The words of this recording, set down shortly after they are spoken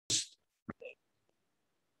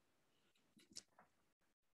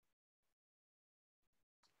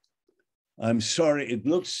I'm sorry, it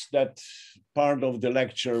looks that part of the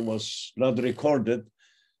lecture was not recorded.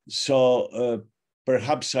 So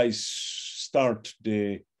perhaps I start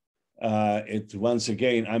it once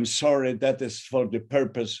again. I'm sorry, that is for the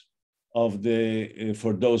purpose of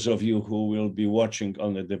for those of you who will be watching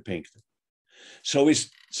on the depicted. So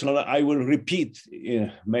I will repeat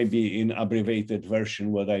maybe in abbreviated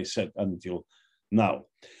version what I said until now.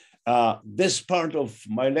 This part of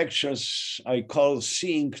my lectures I call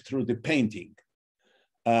Seeing Through the Painting.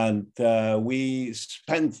 And we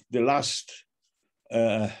spent the last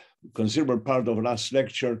considerable part of last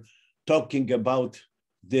lecture talking about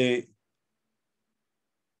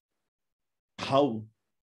how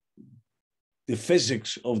the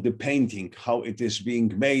physics of the painting, how it is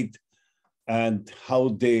being made, and how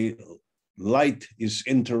the light is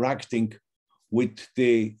interacting with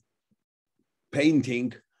the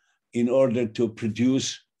painting in order to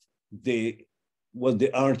produce what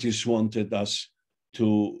the artist wanted us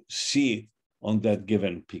to see on that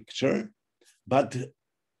given picture. But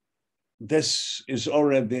this is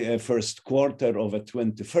already a first quarter of the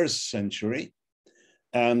 21st century.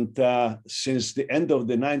 And since the end of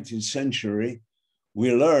the 19th century,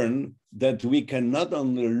 we learn that we can not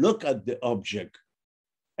only look at the object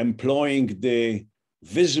employing the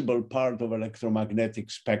visible part of electromagnetic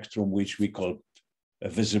spectrum, which we call a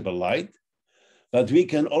visible light, but we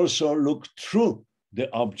can also look through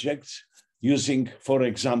the objects using, for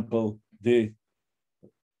example, the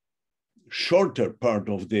shorter part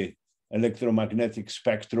of the electromagnetic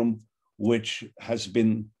spectrum, which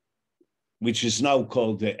is now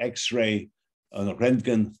called the X-ray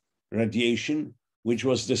Röntgen radiation, which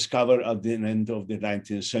was discovered at the end of the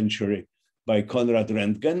 19th century by Konrad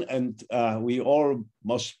Röntgen. And we all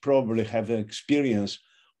most probably have experience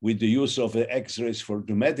with the use of the X-rays for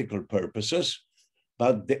the medical purposes,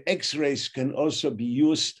 but the X-rays can also be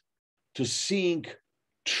used to seeing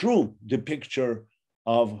through the picture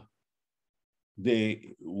of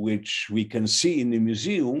which we can see in the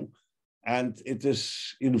museum. And it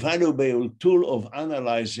is an invaluable tool of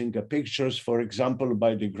analyzing the pictures, for example,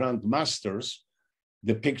 by the Grand Masters,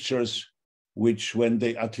 the pictures which when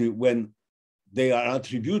they are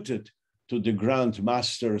attributed to the Grand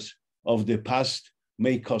Masters of the past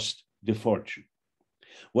may cost the fortune.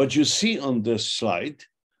 What you see on this slide,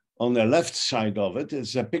 on the left side of it,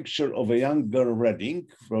 is a picture of a young girl reading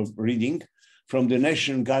from the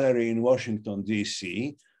National Gallery in Washington,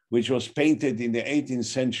 D.C., which was painted in the 18th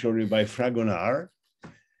century by Fragonard.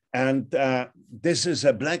 And this is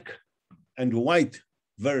a black and white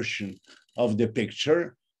version of the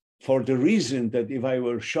picture, for the reason that if I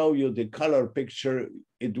will show you the color picture,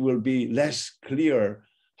 it will be less clear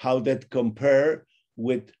how that compare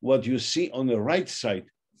with what you see on the right side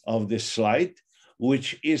of the slide,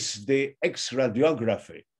 which is the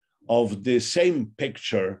X-radiography of the same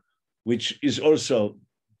picture, which is also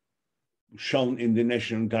shown in the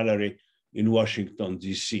National Gallery in Washington,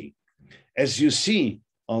 D.C. As you see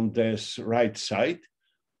on this right side,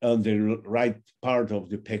 on the right part of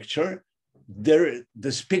the picture,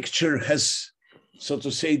 this picture has, so to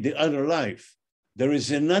say, the other life. There is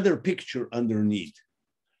another picture underneath.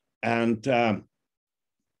 And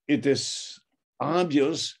it is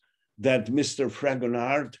obvious that Mr.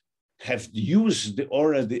 Fragonard have used the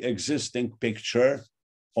already existing picture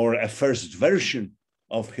or a first version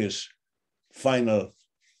of his final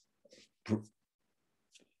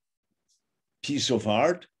piece of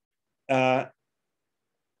art as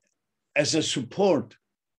a support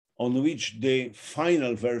on which the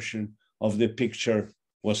final version of the picture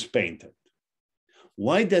was painted.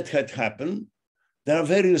 Why that had happened? There are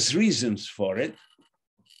various reasons for it,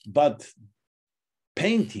 but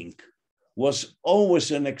painting was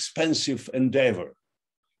always an expensive endeavor.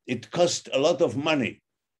 It cost a lot of money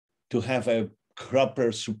to have a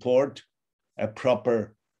proper support, a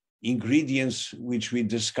proper ingredients, which we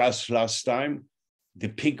discussed last time, the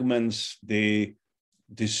pigments, the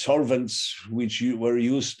solvents which were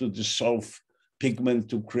used to dissolve pigment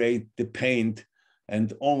to create the paint,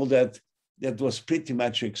 and all that was pretty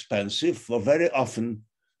much expensive. For very often,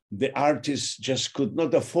 the artists just could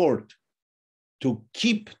not afford to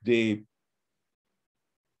keep the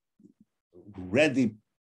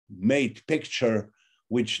ready-made picture,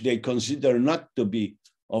 which they consider not to be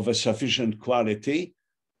of a sufficient quality,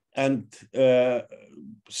 and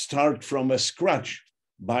start from a scratch,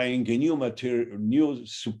 buying a new material, new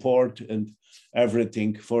support and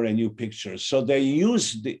everything for a new picture. So they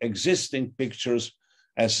use the existing pictures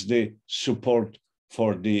as the support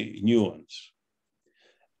for the new ones.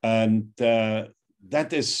 And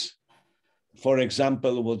that is, for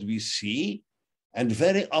example, what we see. And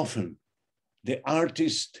very often the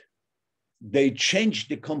artist they changed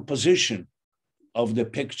the composition of the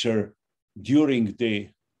picture during the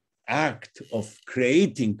act of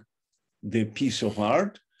creating the piece of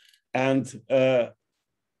art, and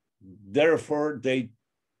therefore they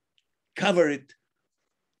cover it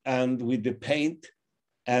and with the paint,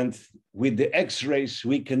 and with the X-rays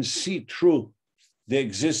we can see through the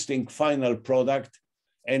existing final product,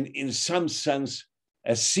 and in some sense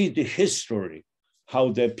see the history,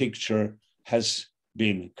 how the picture has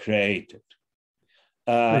been created.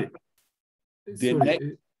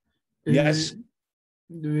 Yes.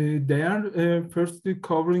 They are firstly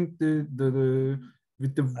covering the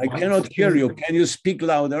with the white. I cannot hear you. Can you speak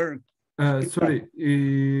louder? Sorry.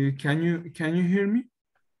 Can you hear me?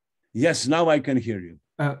 Yes, now I can hear you.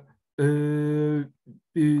 When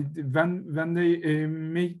they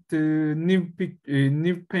make the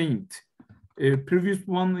new paint, previous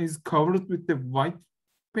one is covered with the white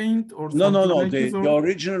paint or something like this? The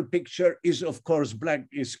original picture is of course black,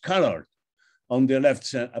 is colored on the left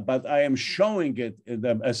side, but I am showing it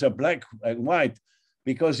as a black and white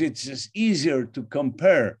because it's just easier to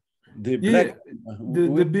compare the black.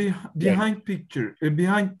 Behind picture,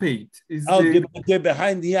 behind paint is the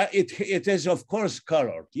behind. Yeah, it is of course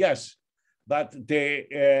colored. Yes, but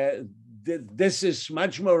this is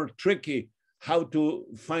much more tricky. How to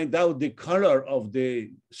find out the color of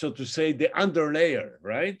the, so to say, the underlayer,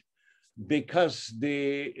 right? Because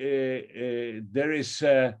there is.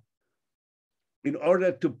 In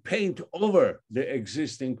order to paint over the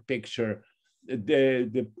existing picture,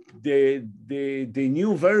 the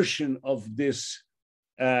new version of this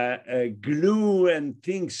glue and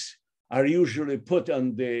things are usually put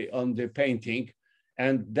on the painting,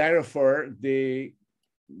 and therefore it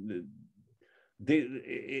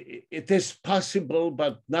is possible,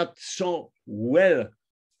 but not so well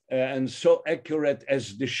and so accurate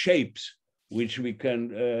as the shapes which we can,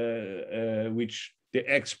 which the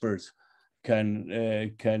experts can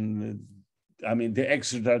I mean the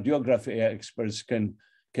X-radiography experts can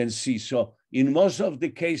see. So in most of the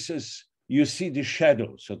cases you see the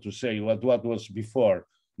shadow, so to say, what was before,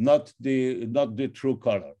 not the true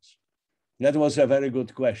colors. That was a very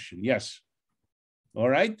good question. Yes. All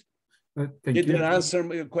right. Did that answer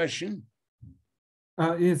your question?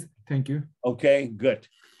 Yes, thank you. Okay, good.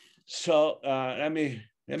 So let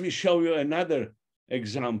me show you another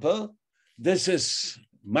example. This is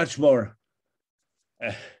much more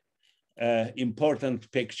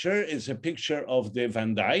important picture. Is a picture of the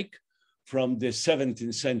Van Dyck from the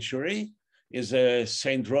 17th century. Is a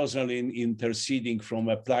Saint Rosalind interceding from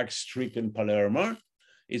a plague stricken Palermo.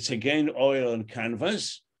 It's again oil on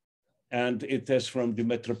canvas, and it is from the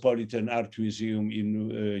Metropolitan Art Museum in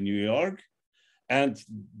New York. And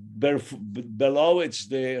below it's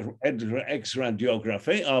the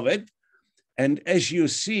X-radiography of it. And as you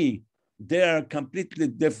see, they are completely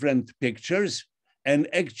different pictures. And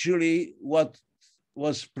actually what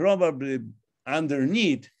was probably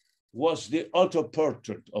underneath was the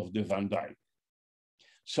autoportrait of the Van Dyck.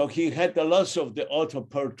 So he had a lot of the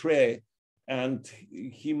autoportrait, and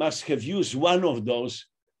he must have used one of those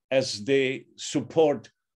as the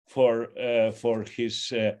support for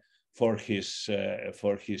his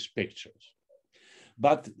pictures.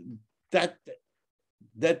 But that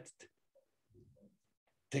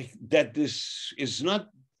is not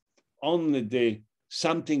only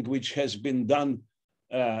something which has been done.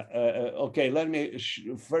 Okay, let me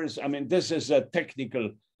first, I mean, this is a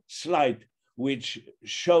technical slide which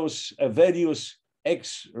shows various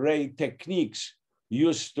X-ray techniques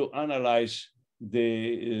used to analyze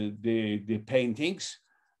the paintings,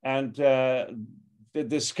 and the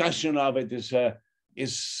discussion of it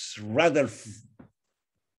is rather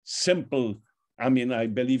simple. I mean, I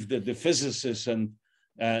believe that the physicists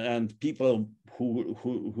and people who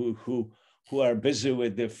are busy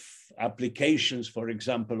with the applications, for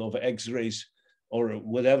example, of X-rays or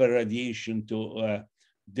whatever radiation to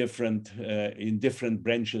in different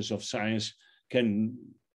branches of science, can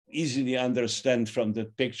easily understand from the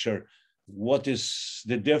picture what is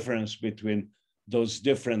the difference between those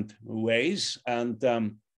different ways. And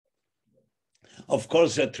of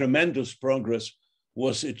course, a tremendous progress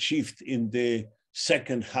was achieved in the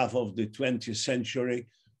second half of the 20th century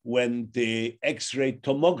when the X-ray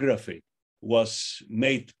tomography was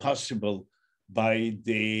made possible by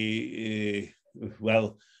the,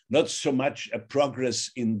 well, not so much a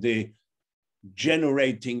progress in the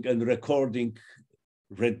generating and recording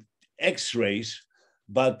X-rays,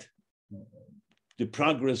 but the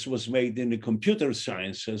progress was made in the computer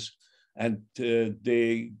sciences, and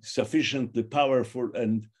the sufficiently powerful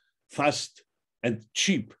and fast and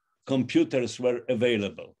cheap computers were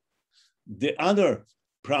available. The other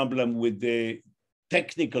problem with the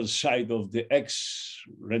technical side of the X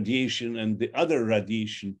radiation and the other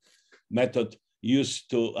radiation method used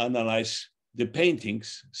to analyze the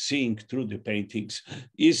paintings, seeing through the paintings,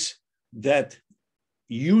 is that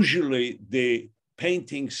usually the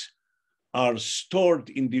paintings are stored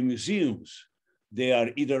in the museums. They are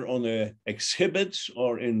either on exhibits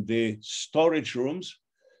or in the storage rooms,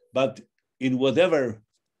 but in whatever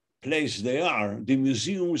place they are, the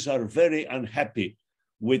museums are very unhappy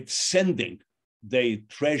with sending their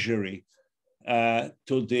treasury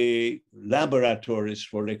to the laboratories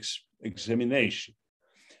for examination.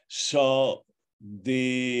 So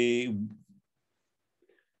in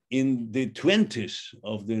the 20s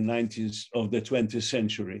of the 20th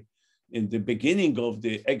century, in the beginning of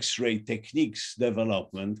the X-ray techniques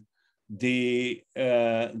development,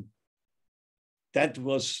 that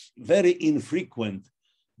was very infrequent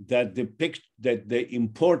that the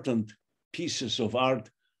important pieces of art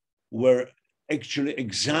were actually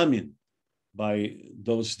examined by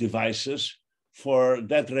those devices. For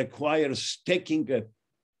that requires taking a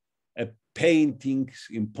painting,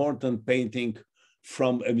 important painting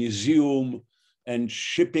from a museum and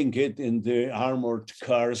shipping it in the armored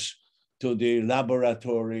cars to the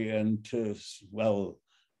laboratory. And well,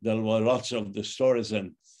 there were lots of the stories,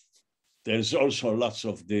 and there's also lots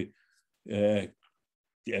of the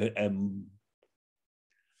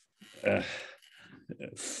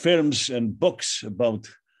films and books about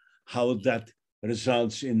how that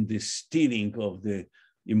results in the stealing of the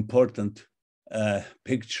important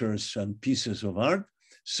pictures and pieces of art.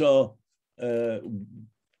 So the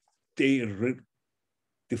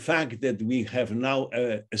fact that we have now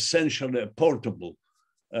essentially a portable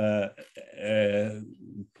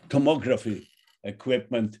tomography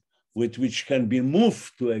equipment with which can be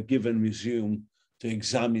moved to a given museum to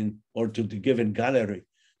examine, or to the given gallery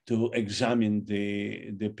to examine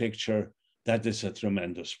the picture, that is a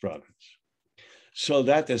tremendous progress. So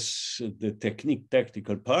that is the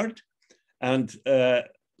technical part. And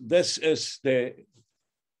this is the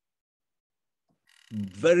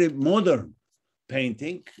very modern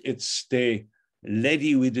painting. It's the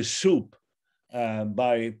Lady with the Soup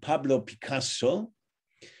by Pablo Picasso.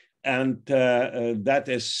 And that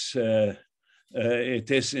is,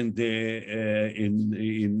 it is in the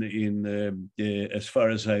as far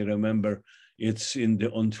as I remember, it's in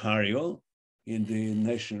the Ontario, in the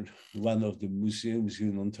one of the museums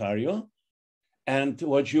in Ontario. And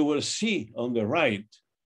what you will see on the right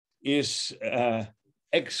is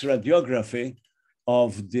X-radiography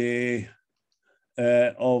of the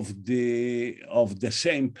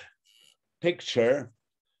same picture,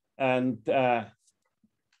 and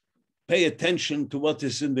pay attention to what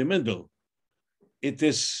is in the middle. It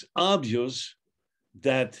is obvious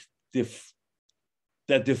that the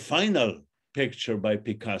final picture by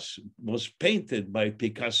Picasso was painted by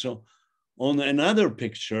Picasso on another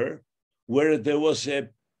picture where there was a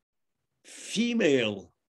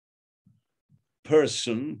female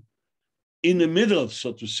person in the middle,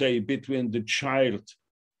 so to say, between the child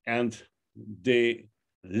and the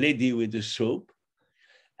lady with the soup.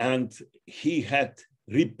 And he had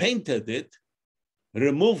repainted it,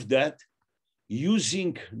 removed that,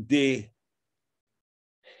 using the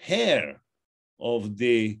hair of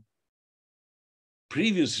the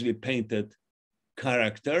previously painted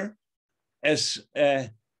character as a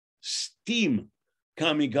steam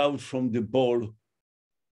coming out from the bowl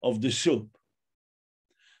of the soup.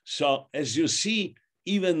 So as you see,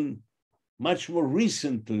 even much more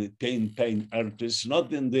recently paint artists,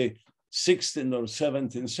 not in the 16th or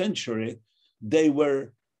 17th century, they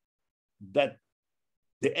were, that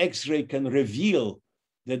the X-ray can reveal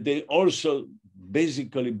that they also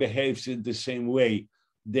basically behaves in the same way.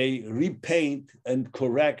 They repaint and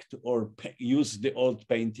correct or use the old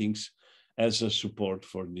paintings as a support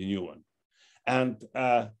for the new one. And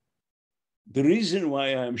the reason why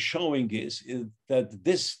I'm showing is that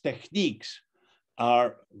these techniques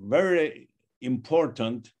are very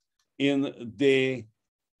important in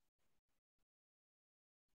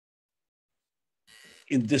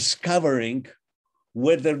discovering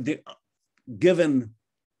whether the given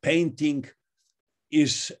painting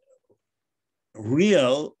is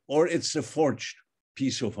real or it's a forged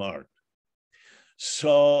piece of art.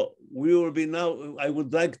 So we will be now, I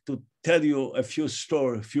would like to tell you a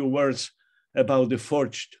few words about the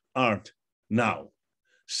forged art now.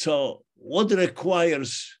 So what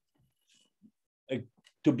requires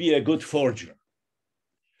to be a good forger?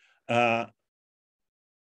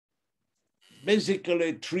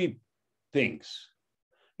 Basically three things.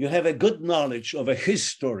 You have a good knowledge of a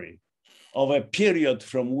history of a period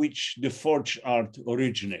from which the forged art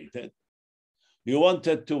originated. You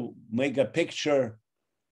wanted to make a picture,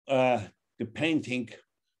 the painting,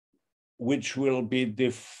 which will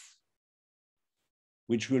be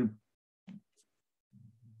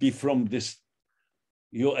from this,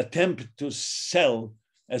 you attempt to sell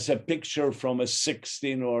as a picture from a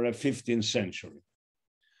 16th or a 15th century.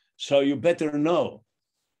 So you better know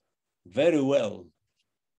very well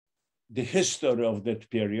the history of that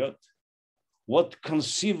period, what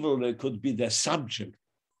conceivably could be the subject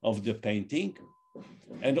of the painting,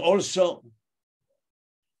 and also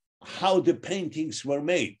how the paintings were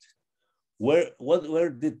made, what were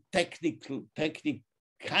the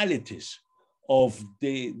technicalities of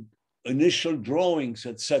the initial drawings,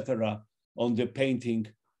 etc., on the painting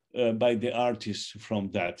by the artists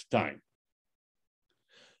from that time.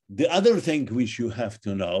 The other thing which you have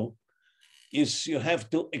to know is you have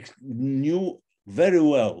to know very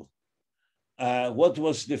well what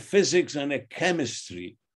was the physics and the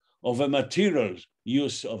chemistry of a material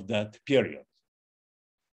use of that period.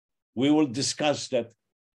 We will discuss that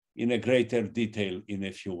in a greater detail in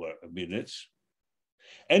a few minutes.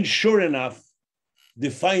 And sure enough,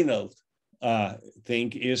 the final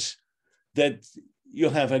thing is that you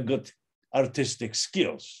have a good artistic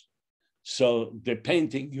skills. So the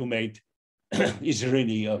painting you made is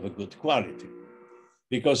really of a good quality,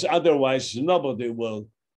 because otherwise nobody will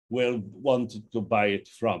want to buy it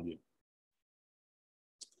from you.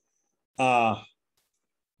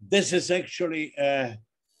 This is actually a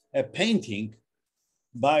painting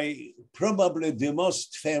by probably the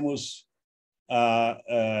most famous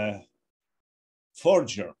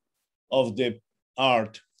forger of the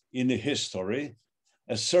art in the history,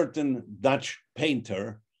 a certain Dutch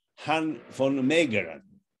painter, Han van Meegeren.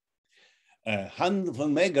 Han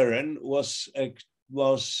van Meegeren was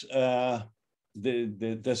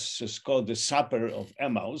this is called the Supper of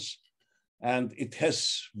Emmaus, and it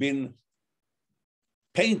has been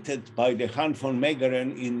painted by the Han van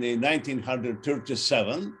Meegeren in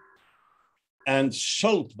 1937 and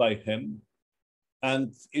sold by him,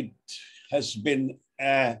 and it has been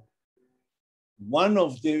one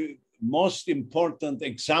of the most important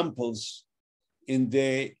examples in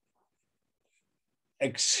the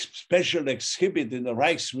special exhibit in the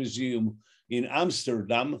Rijksmuseum in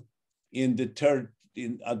Amsterdam in the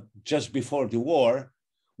just before the war,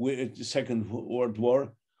 the Second World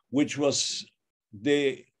War, which was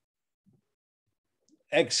the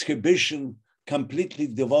exhibition completely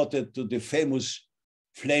devoted to the famous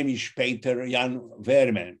Flemish painter Jan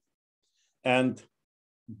Vermeer. And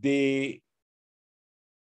the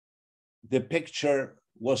picture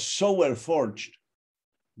was so well forged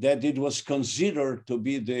that it was considered to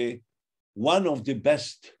be one of the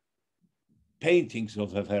best paintings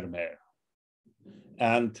of Vermeer.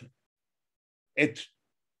 And it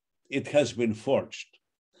has been forged.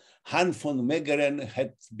 Han van Meegeren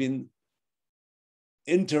had been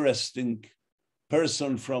interesting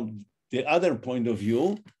person from the other point of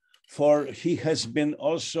view, for he has been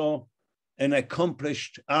also an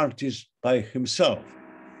accomplished artist by himself.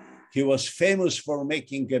 He was famous for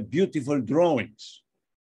making beautiful drawings.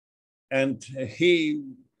 And he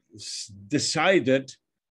decided,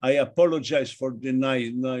 I apologize for the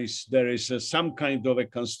noise, there is some kind of a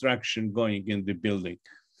construction going in the building.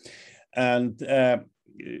 And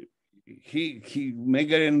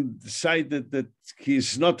Meegeren decided that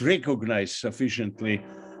he's not recognized sufficiently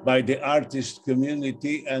by the artist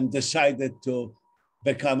community and decided to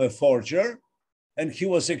become a forger. And he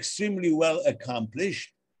was extremely well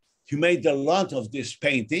accomplished. He made a lot of these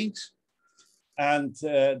paintings, and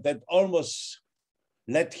that almost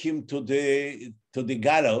led him to the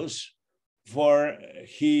gallows, for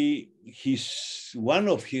one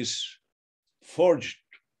of his forged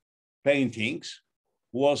paintings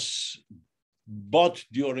was bought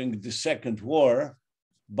during the Second War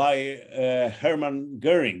by Hermann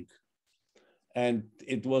Goering, and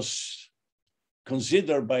it was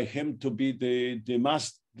considered by him to be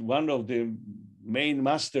one of the main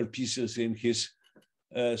masterpieces in his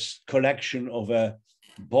collection of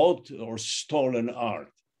bought or stolen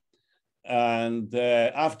art. And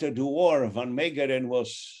after the war, Van Meegeren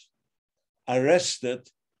was arrested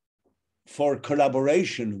for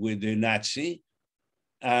collaboration with the Nazi,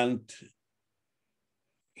 and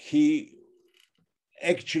he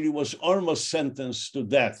actually was almost sentenced to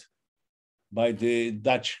death by the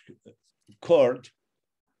Dutch court.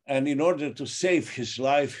 And in order to save his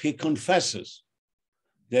life, he confesses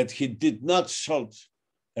that he did not sold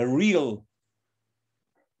a real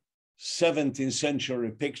 17th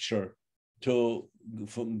century picture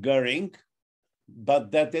from Goering,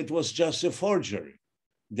 but that it was just a forgery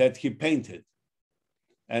that he painted.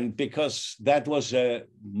 And because that was a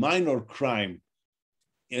minor crime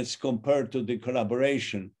as compared to the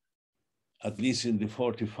collaboration, at least in the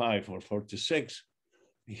 45 or 46,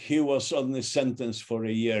 he was only sentenced for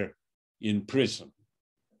a year in prison.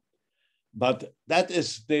 But that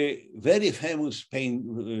is the very famous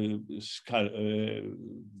the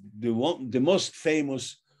most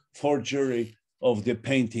famous forgery of the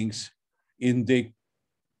paintings in the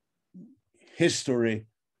history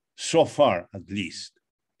so far, at least.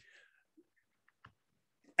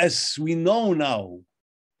 As we know now,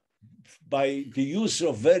 by the use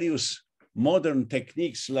of various modern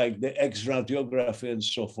techniques like the X-radiography and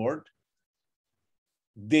so forth,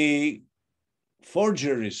 the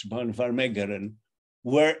forgeries by Vermeeren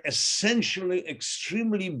were essentially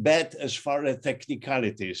extremely bad as far as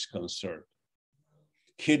technicality is concerned.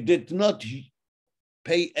 He did not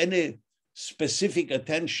pay any specific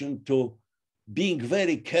attention to being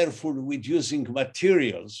very careful with using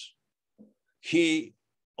materials. He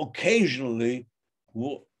occasionally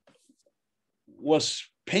was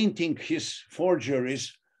painting his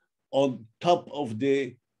forgeries on top of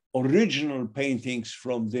the original paintings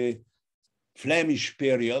from the Flemish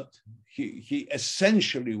period. He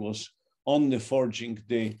essentially was only forging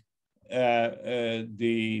the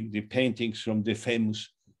paintings from the famous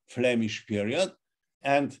Flemish period,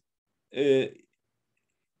 and he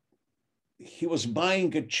was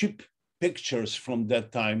buying cheap pictures from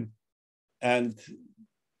that time and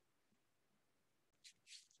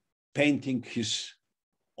painting his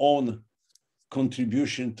own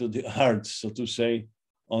contribution to the art, so to say,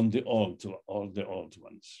 on the old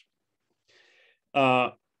ones.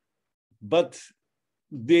 But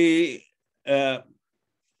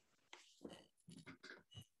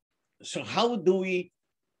so how do we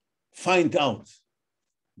find out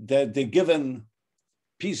that the given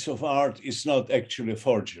piece of art is not actually a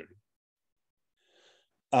forgery?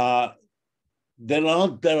 There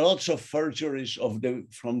are lots of forgeries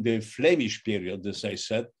from the Flemish period, as I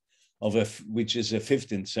said, which is the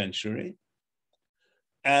 15th century.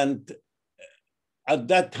 And at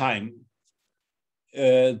that time,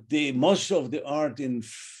 most of the art in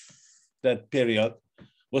that period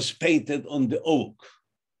was painted on the oak.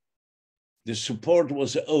 The support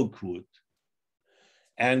was oak wood.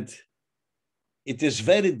 And it is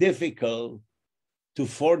very difficult to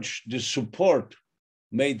forge the support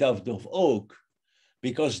made out of oak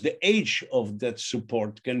because the age of that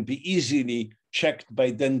support can be easily checked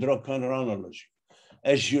by dendrochronology.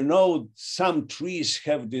 As you know, some trees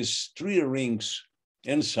have these tree rings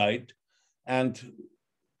inside, and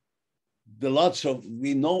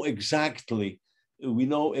we know exactly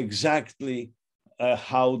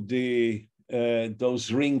how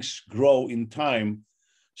those rings grow in time.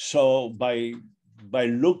 So by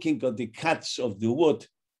looking at the cuts of the wood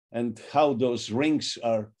and how those rings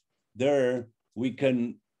are there, we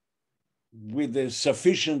can, with a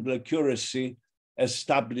sufficient accuracy,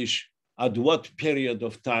 establish at what period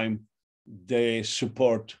of time the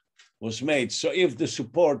support was made. So if the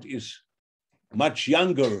support is much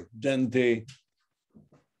younger than the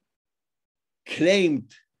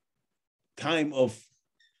claimed time of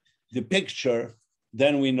the picture,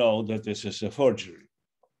 then we know that this is a forgery.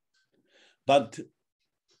 But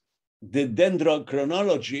the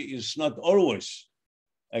dendrochronology is not always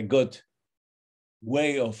a good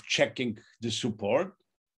way of checking the support,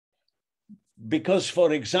 because,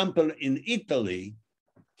 for example, in Italy,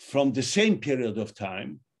 from the same period of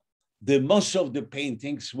time, most of the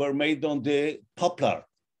paintings were made on the poplar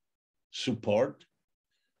support,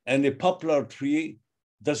 and the poplar tree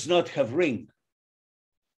does not have ring.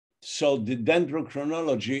 So the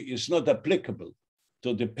dendrochronology is not applicable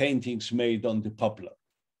to the paintings made on the poplar.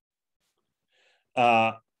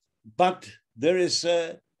 But there is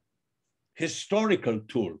a historical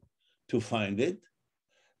tool to find it,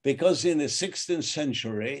 because in the 16th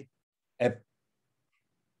century, a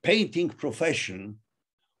painting profession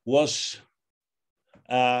was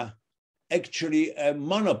actually a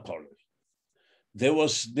monopoly. There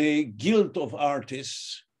was the Guild of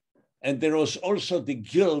Artists, and there was also the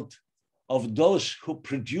Guild of those who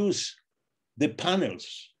produce the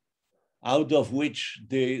panels out of which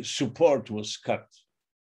the support was cut.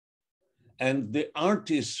 And the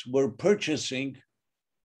artists were purchasing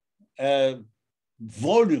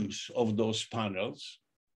volumes of those panels.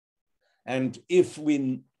 And if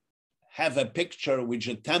we have a picture which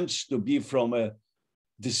attempts to be from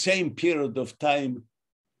the same period of time,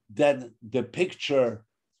 then the picture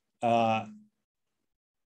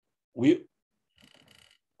we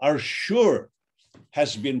are sure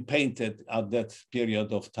has been painted at that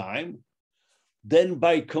period of time. Then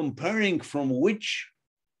by comparing from which,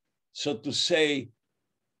 so to say,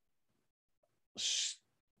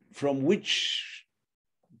 from which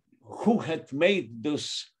who had made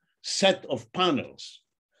this set of panels,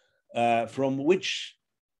 from which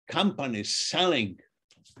companies selling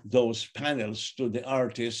those panels to the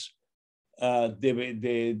artists,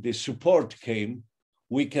 the support came,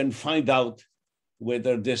 we can find out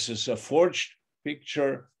whether this is a forged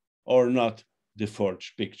picture or not the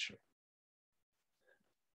forged picture.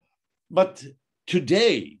 But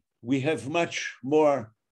today, we have much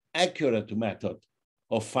more accurate method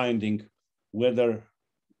of finding whether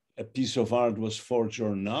a piece of art was forged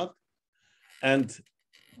or not. And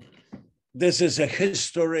this is a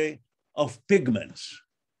history of pigments.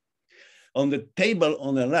 On the table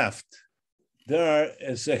on the left, there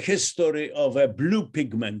is a history of a blue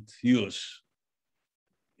pigment use.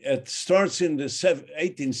 It starts in the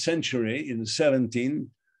 18th century, in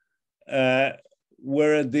 17,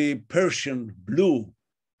 where the Persian blue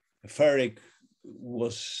ferric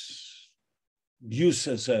was used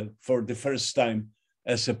for the first time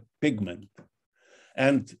as a pigment.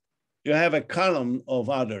 And you have a column of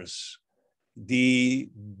others. The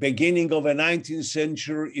beginning of the 19th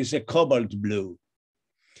century is a cobalt blue.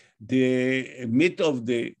 The mid of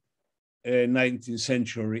the 19th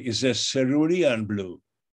century is a cerulean blue,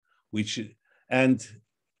 and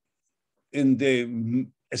in the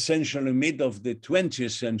essentially mid of the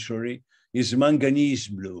 20th century is manganese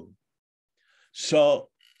blue. So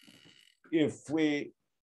if we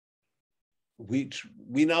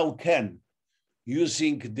now can,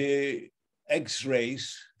 using the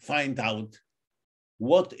X-rays, find out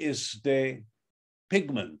what is the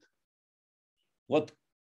pigment, what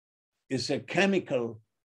is a chemical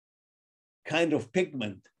kind of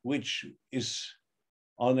pigment which is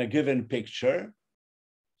on a given picture.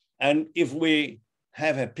 And if we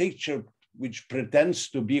have a picture which pretends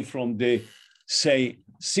to be from the, say,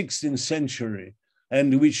 16th century,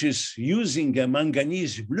 and which is using a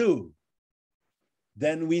manganese blue,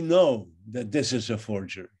 then we know that this is a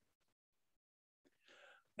forgery.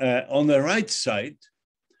 On the right side,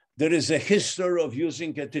 there is a history of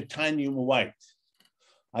using a titanium white.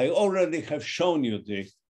 I already have shown you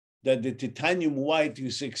that the titanium white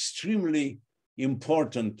is extremely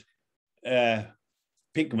important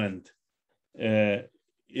pigment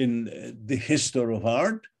in the history of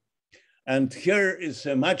art. And here is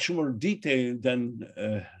a much more detailed than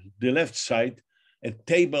the left side, a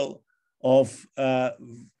table of a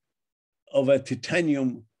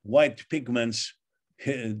titanium white pigments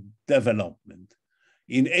development.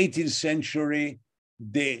 In 18th century,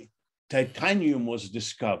 the titanium was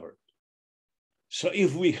discovered. So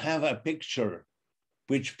if we have a picture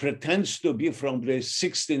which pretends to be from the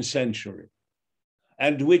 16th century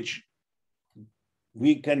and which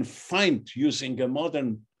we can find using a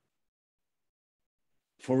modern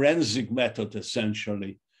forensic method,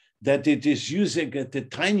 essentially, that it is using a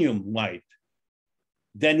titanium white,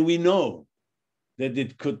 then we know that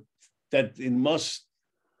it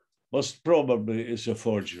most probably is a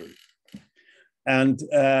forgery. And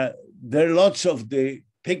there are lots of the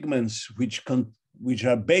pigments which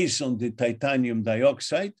are based on the titanium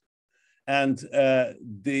dioxide. And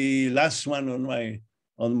the last one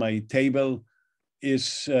on my table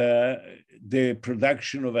is the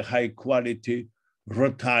production of a high quality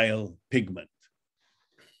rutile pigment.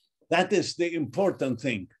 That is the important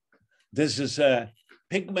thing. This is a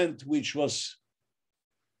pigment which was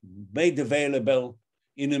made available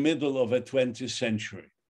in the middle of the 20th century.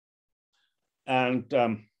 And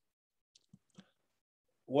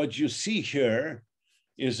what you see here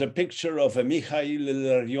is a picture of a Mikhail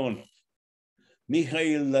Larionov.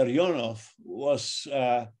 Mikhail Larionov was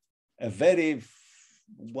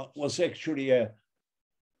actually a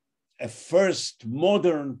first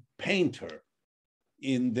modern painter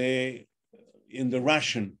in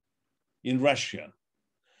Russia.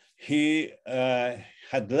 He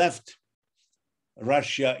had left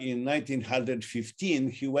Russia in 1915.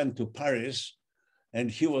 He went to Paris,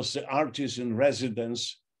 and he was the artist in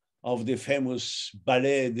residence of the famous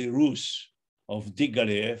Ballet des Russes of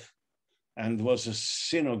Diaghilev, and was a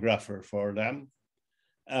scenographer for them.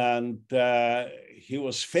 And he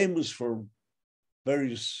was famous for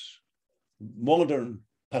various modern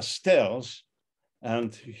pastels.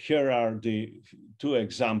 And here are the two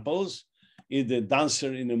examples. In the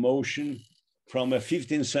Dancer in Emotion from a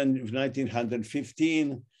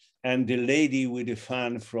 1915, and The Lady with a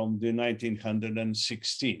Fan from the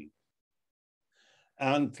 1916.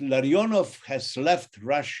 And Larionov has left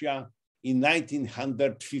Russia in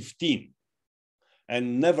 1915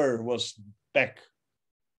 and never was back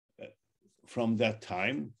from that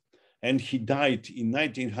time. And he died in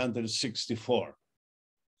 1964.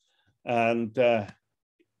 And, oh,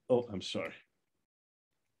 I'm sorry.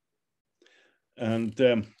 And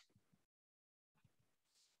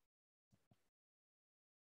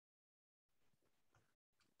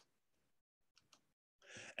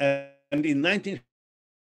And in 19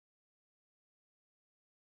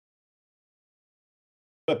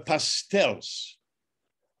 pastels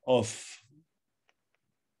of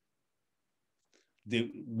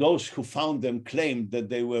those who found them claimed that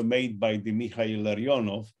they were made by the Mikhail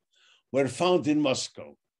Larionov, were found in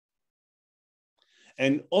Moscow.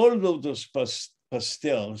 And all of those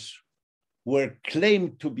pastels were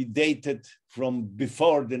claimed to be dated from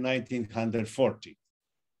before the 1940.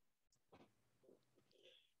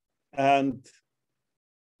 And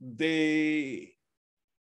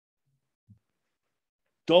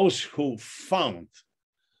those who found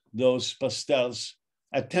those pastels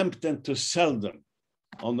attempted to sell them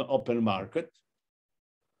on the open market.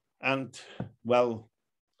 And well,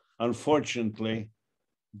 unfortunately,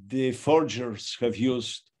 the forgers have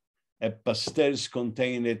used pastels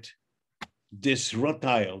containing this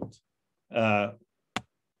rotile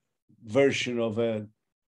version of a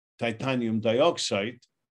titanium dioxide,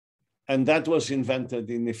 and that was invented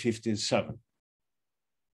in the 1570s.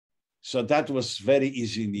 So that was very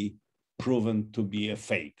easily proven to be a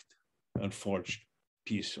faked and forged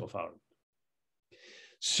piece of art.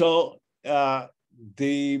 So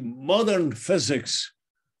the modern physics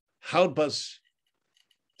help us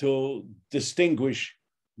to distinguish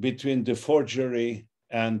between the forgery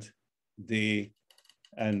and the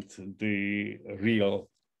real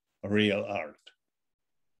art.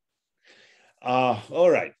 All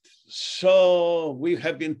right, so we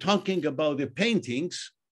have been talking about the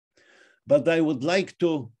paintings, but I would like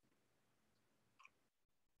to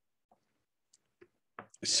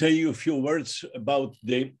say a few words about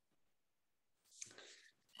the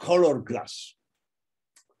color glass.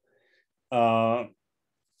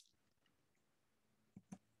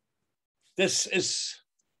 This is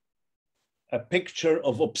a picture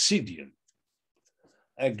of obsidian.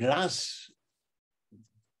 A glass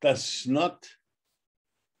does not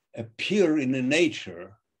appear in the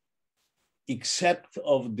nature except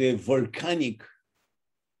of the volcanic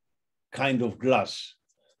kind of glass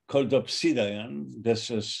called obsidian. This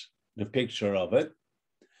is the picture of it.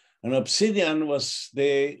 And obsidian was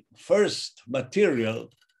the first material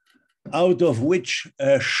out of which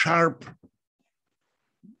a sharp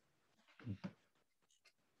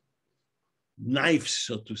knife,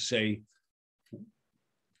 so to say,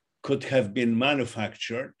 could have been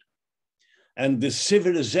manufactured. And the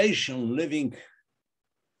civilization living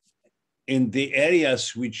in the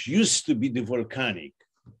areas which used to be the volcanic,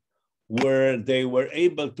 where they were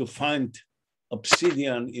able to find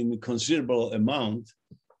obsidian in a considerable amount,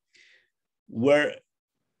 were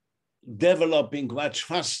developing much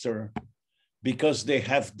faster because they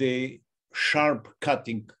have the sharp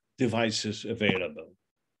cutting devices available.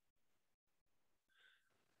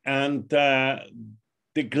 And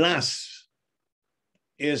the glass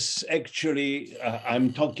is actually,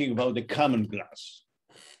 I'm talking about the common glass.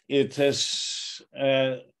 It is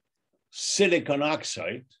silicon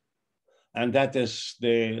oxide, and that is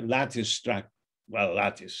the lattice structure, well,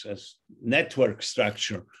 lattice as network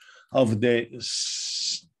structure of the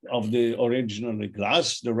original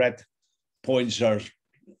glass. The red points are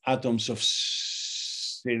atoms of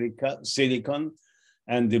silicon,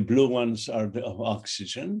 and the blue ones are of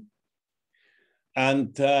oxygen.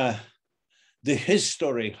 And the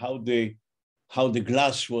history, how the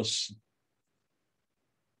glass was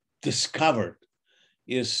discovered,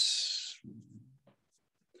 is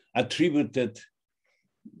attributed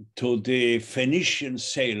to the Phoenician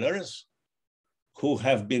sailors who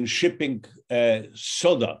have been shipping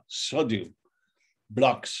sodium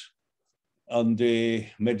blocks on the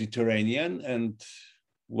Mediterranean. And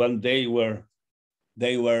when they were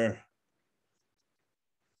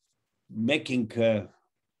making a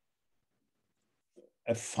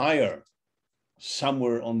fire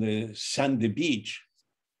somewhere on the sandy beach,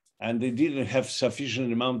 and they didn't have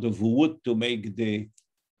sufficient amount of wood to make the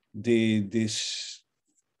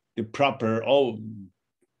proper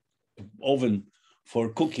oven for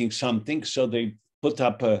cooking something, so they put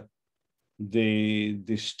up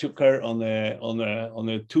the stucco on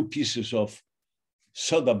a two pieces of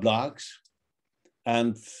soda blocks,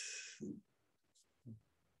 and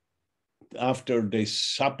after they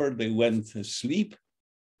supper, they went to sleep,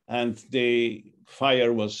 and the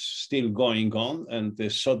fire was still going on, and the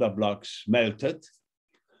soda blocks melted.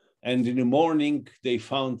 And in the morning, they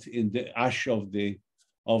found in the ash of the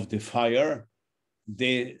fire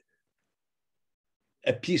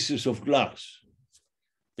pieces of glass,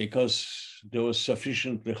 because there was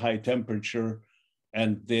sufficiently high temperature,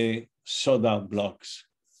 and the soda blocks,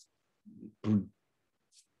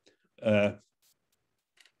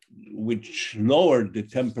 which lowered the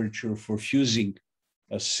temperature for fusing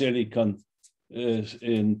a silicon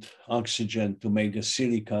and oxygen to make a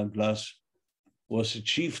silica glass was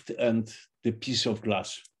achieved, and the piece of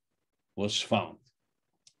glass was found.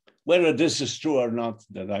 Whether this is true or not,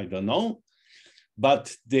 that I don't know,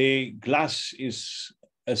 but the glass is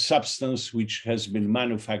a substance which has been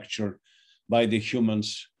manufactured by the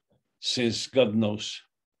humans since God knows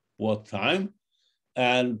what time,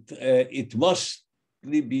 and it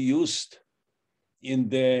mostly be used in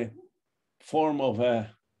the form of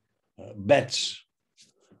beds,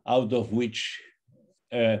 out of which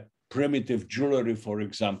primitive jewelry, for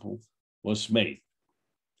example, was made.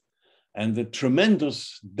 And the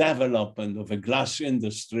tremendous development of a glass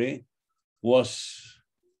industry was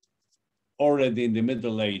already in the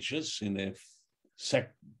Middle Ages, in the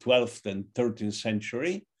 12th and 13th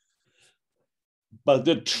century. But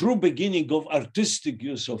the true beginning of artistic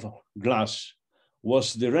use of glass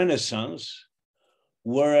was the Renaissance,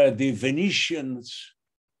 where the Venetians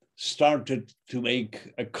started to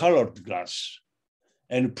make a colored glass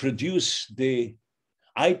and produce the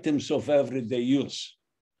items of everyday use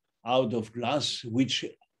out of glass, which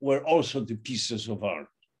were also the pieces of art.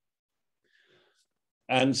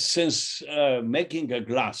 And since making a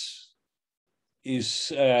glass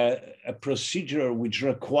is a procedure which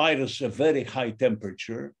requires a very high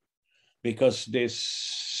temperature, because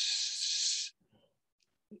this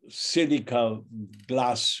silica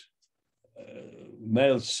glass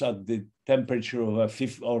melts at the temperature of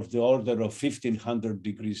the order of 1500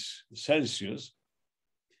 degrees Celsius,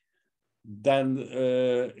 then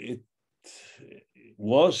it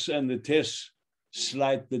was and it is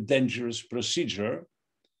slightly dangerous procedure.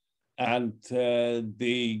 And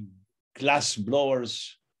the glass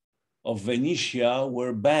blowers of Venetia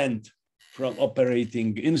were banned from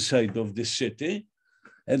operating inside of the city,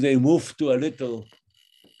 and they moved to a little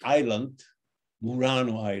island,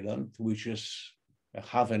 Murano Island, which is a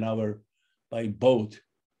half an hour by boat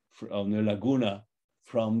on the laguna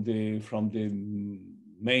from the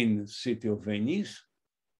main city of Venice.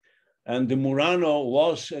 And the Murano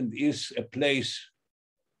was and is a place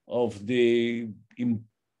of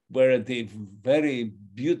where the very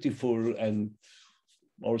beautiful and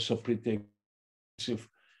also pretty expensive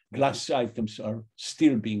glass items are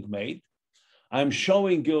still being made. I'm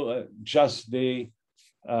showing you just the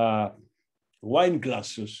wine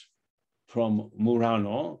glasses from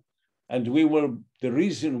Murano, and the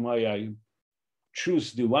reason why I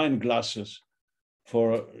choose the wine glasses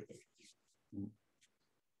for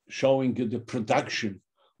showing you the production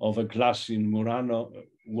of a glass in Murano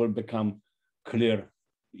will become clear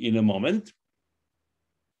in a moment.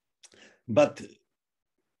 But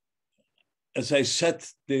as I said,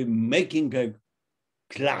 the making a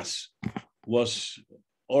glass was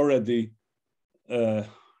already a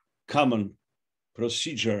common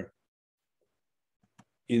procedure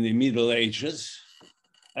in the Middle Ages,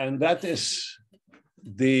 and that is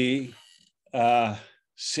this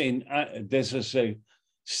is a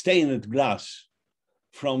stained glass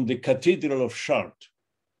from the Cathedral of Chartres.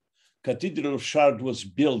 Cathedral of Chartres was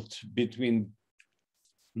built between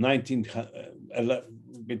at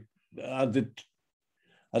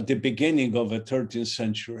the beginning of the 13th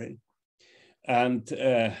century, and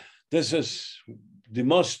this is the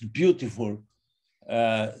most beautiful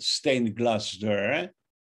stained glass there,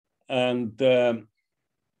 and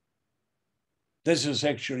this is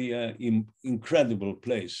actually an incredible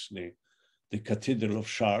place, the Cathedral of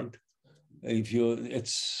Chartres.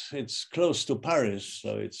 It's close to Paris,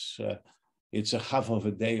 so it's a half of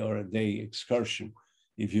a day or a day excursion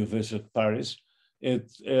if you visit Paris.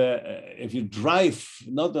 If you drive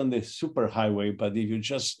not on the superhighway, but if you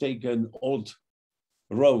just take an old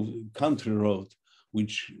road, country road,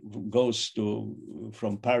 which goes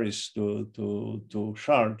from Paris to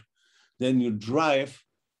Chartres, then you drive,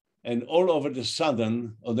 and all over the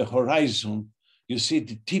sudden, on the horizon, you see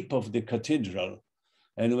the tip of the cathedral.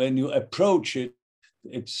 And when you approach it,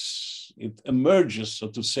 it emerges, so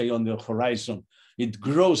to say, on the horizon. It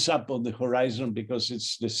grows up on the horizon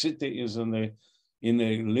because the city is in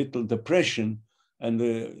a little depression, and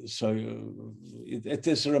so it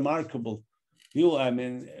is a remarkable view. I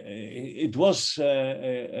mean, it was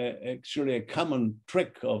actually a common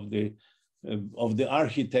trick of the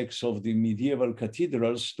architects of the medieval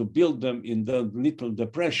cathedrals to build them in the little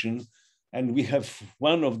depression, and we have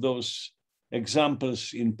one of those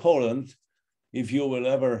examples in Poland. If you will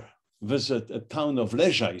ever visit a town of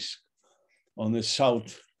Leżajsk on the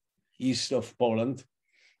southeast of Poland,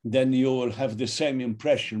 then you will have the same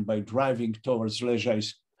impression by driving towards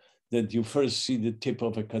Leżajsk, that you first see the tip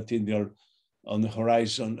of a cathedral on the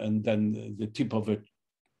horizon, and then the tip of it,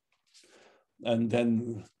 and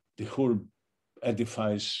then the whole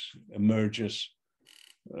edifice emerges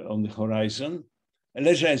on the horizon.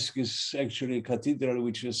 Leżajsk is actually a cathedral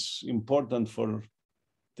which is important for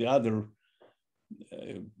the other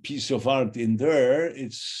piece of art in there.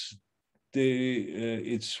 It's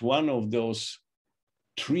one of those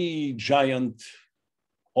 3 giant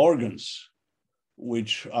organs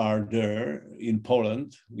which are there in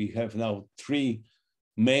Poland. We have now 3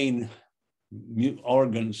 main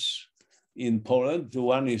organs in Poland. The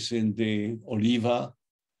one is in the Oliwa.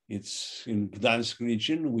 It's in Gdańsk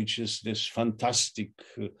region, which is this fantastic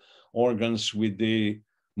organs with the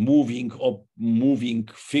moving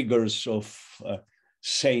figures of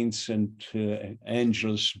saints and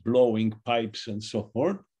angels blowing pipes and so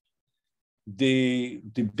forth. The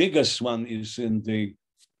biggest one is in the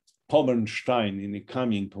Pomernstein in the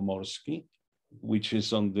Kamień Pomorski, which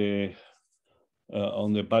is on the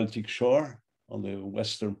Baltic shore, on the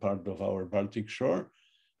western part of our Baltic shore.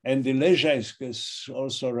 And the Leżajsk is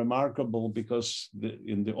also remarkable because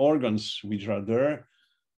in the organs which are there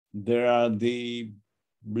are the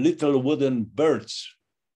little wooden birds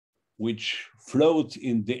which float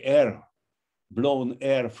in the air, blown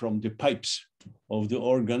air from the pipes of the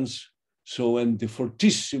organs. So when the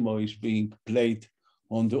fortissimo is being played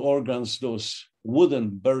on the organs, those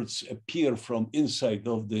wooden birds appear from inside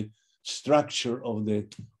of the structure of the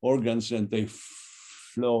organs and they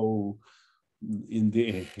flow in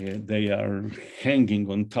the air. They are hanging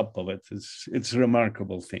on top of it. It's a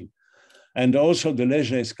remarkable thing. And also the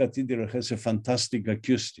Leżajsk Cathedral has a fantastic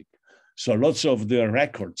acoustic. So lots of the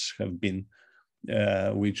records have been,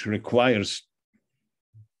 which requires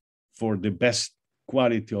for the best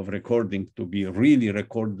quality of recording to be really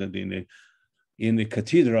recorded in a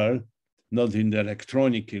cathedral, not in the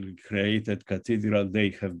electronically created cathedral.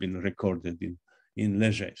 They have been recorded in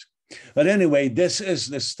Leżajsk. But anyway, this is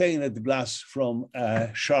the stained glass from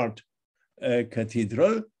Shard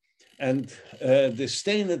Cathedral. And the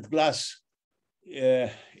stained glass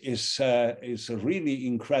is a really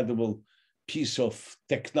incredible piece of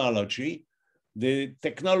technology. The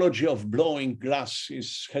technology of blowing glass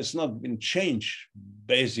has not been changed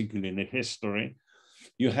basically in the history.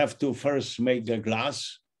 You have to first make a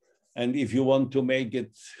glass, and if you want to make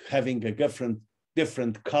it having a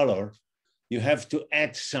different color, you have to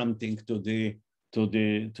add something to the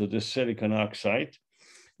silicon oxide.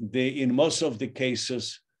 In most of the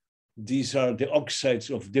cases, these are the oxides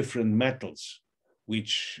of different metals,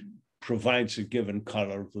 which provides a given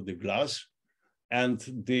color to the glass. And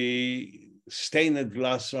the stained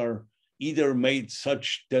glass are either made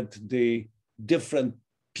such that the different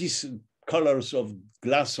colors of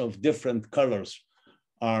glass of different colors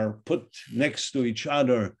are put next to each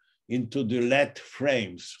other into the lead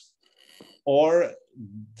frames, or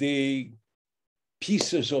the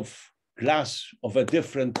pieces of glass of a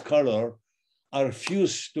different color are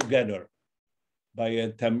fused together by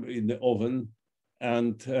in the oven.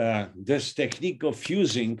 And this technique of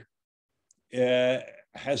fusing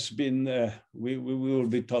has been, we will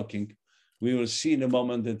be talking, we will see in a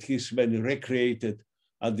moment that he's been recreated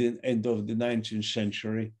at the end of the 19th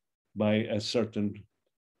century by a certain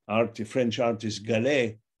French artist,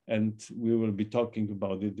 Gallet, and we will be talking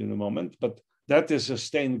about it in a moment. But that is a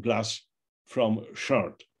stained glass from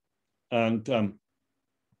Shard. And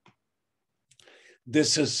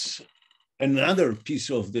this is another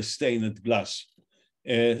piece of the stained glass.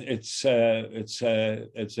 It's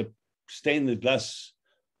a stained glass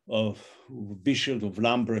of Bishop of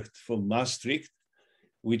Lambrecht from Maastricht,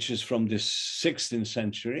 which is from the 16th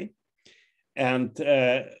century. And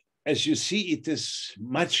as you see, it is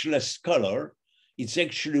much less color. It's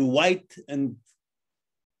actually white and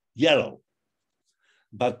yellow.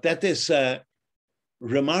 But that is a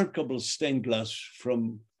remarkable stained glass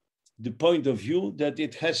from the point of view that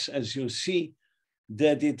it has, as you see,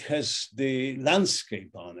 that it has the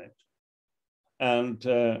landscape on it. And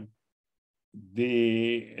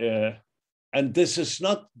and this is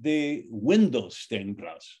not the window stained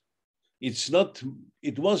glass.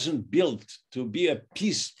 It wasn't built to be a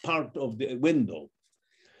part of the window.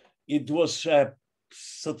 It was,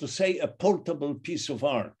 so to say, a portable piece of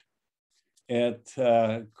art. It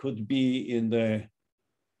could be in the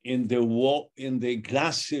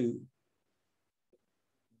glassy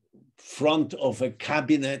front of a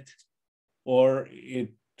cabinet, or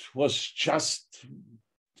it was just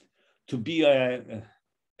to be a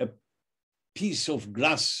piece of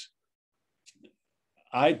glass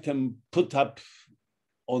item put up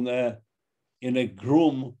in a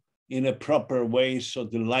room in a proper way so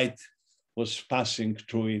the light was passing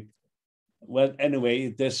through it. Well,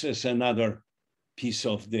 anyway, this is another piece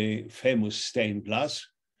of the famous stained glass.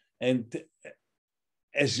 And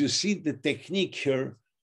as you see, the technique here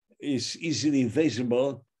is easily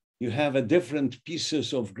visible. You have a different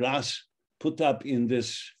pieces of glass put up in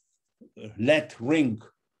this lead ring,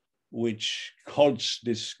 which holds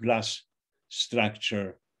this glass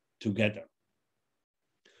structure together.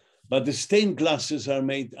 But the stained glasses are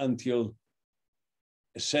made until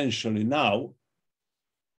essentially now.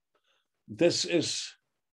 This is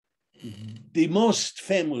the most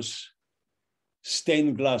famous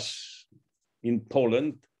stained glass in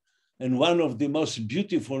Poland and one of the most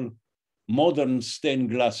beautiful modern stained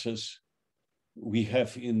glasses we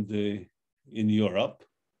have in Europe.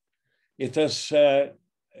 It has a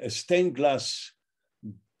stained glass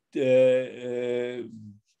by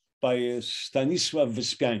Stanisław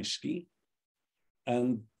Wyspiański,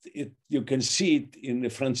 and you can see it in the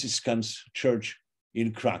Franciscans Church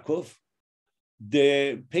in Krakow.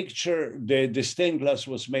 The picture, the stained glass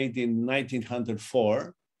was made in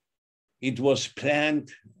 1904. It was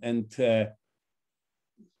planned and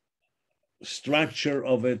structure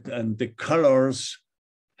of it and the colors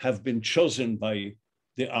have been chosen by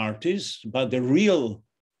the artist, but the real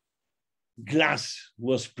glass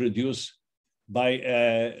was produced by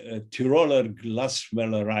a Tiroler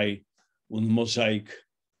Glasmalerei und Mosaik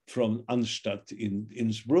from Anstadt in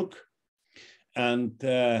Innsbruck, and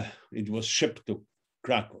it was shipped to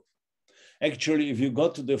Krakow. Actually, if you go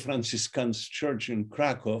to the Franciscans Church in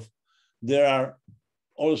Krakow, there are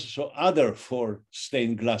also other 4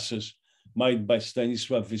 stained glasses made by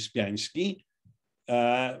Stanisław Wyspiański.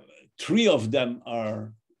 3 of them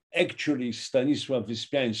are actually Stanisław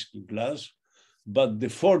Wyspiański glass, but the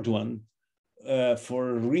 4th one,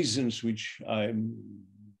 for reasons which I'm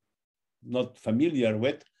not familiar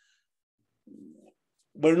with,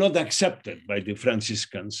 were not accepted by the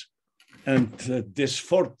Franciscans. And this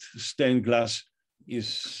 4th stained glass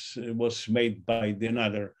was made by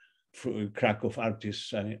another Krakow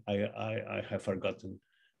artist. I have forgotten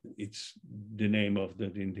it's the name of the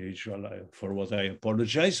individual, for what I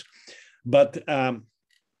apologize. But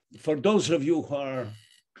for those of you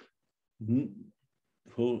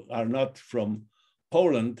who are not from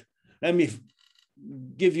Poland, let me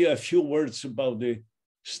give you a few words about the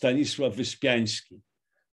Stanisław Wyspiański.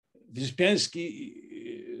 Wyspiański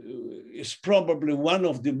is probably one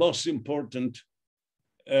of the most important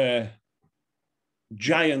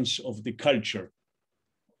giants of the culture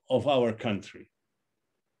of our country.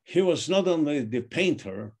 He was not only the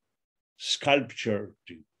painter, sculptor,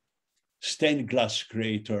 the stained glass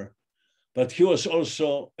creator, but he was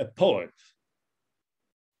also a poet.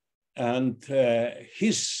 And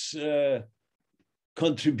his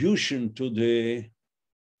contribution to the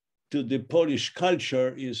Polish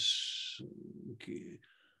culture is,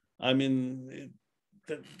 I mean,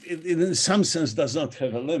 it in some sense does not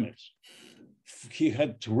have a limit. He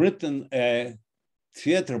had written a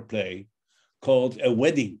theater play called A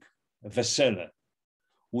Wedding, a Wesele,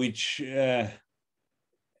 which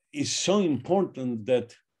is so important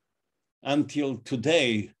that until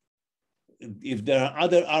today, if there are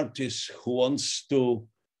other artists who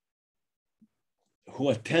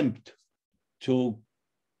attempt to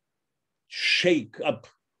shake up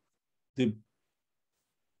the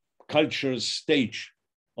cultural stage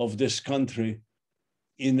of this country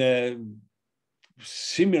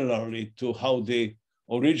similarly to how the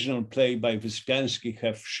original play by Wyspiański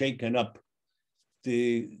have shaken up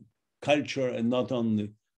the culture and not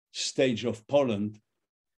only stage of Poland,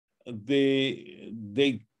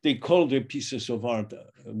 they call the pieces of art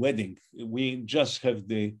a wedding. We just have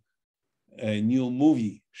the new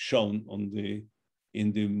movie shown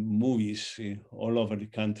in the movies all over the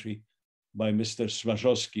country by Mr.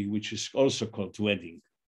 Swarzowski, which is also called Wedding.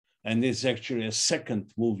 And it's actually a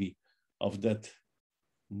second movie of that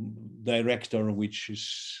director, which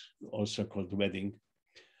is also called Wedding.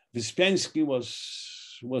 Wyspiański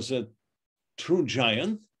was a true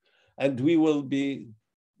giant, and we will be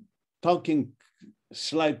talking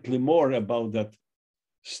slightly more about that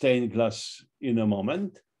stained glass in a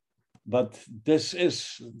moment. But this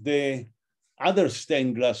is the other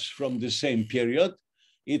stained glass from the same period.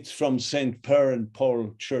 It's from St. Pierre and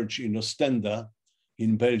Paul Church in Ostenda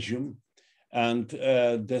in Belgium. And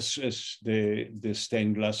this is the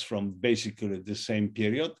stained glass from basically the same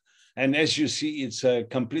period. And as you see, it's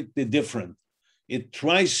completely different. It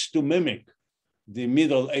tries to mimic the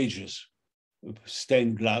Middle Ages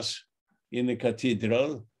stained glass in a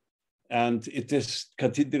cathedral. And it is a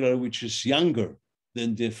cathedral which is younger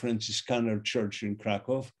than the Franciscaner Church in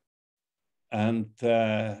Krakow. And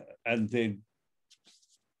the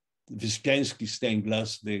Wyspiański stained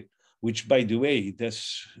glass, which, by the way,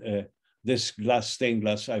 this glass, stained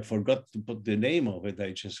glass, I forgot to put the name of it,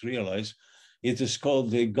 I just realized. It is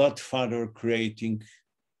called The Godfather Creating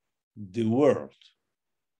the World.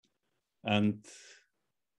 And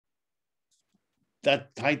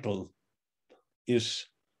that title is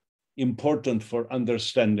important for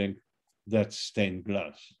understanding that stained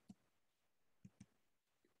glass.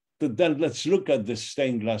 But then let's look at the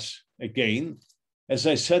stained glass again. As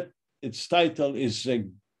I said, its title is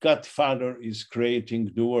The Godfather is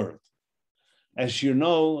Creating the World. As you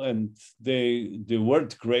know, and the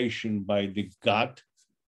word creation by the God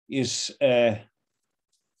is a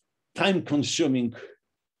time-consuming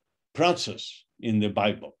process in the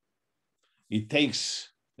Bible. It takes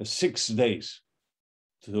 6 days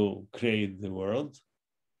to create the world.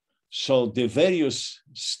 So the various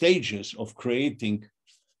stages of creating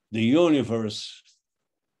the universe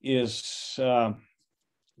is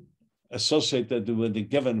associated with a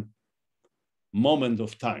given moment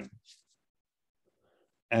of time.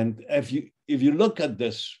 And if you look at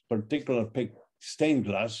this particular stained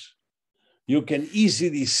glass, you can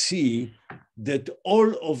easily see that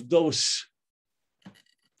all of those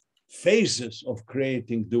phases of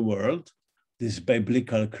creating the world, this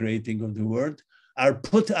biblical creating of the world, are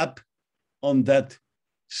put up on that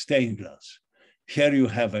stained glass. Here you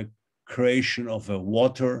have a creation of a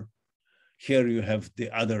water. Here you have the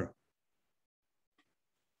other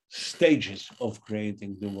stages of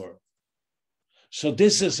creating the world. So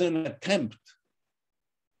this is an attempt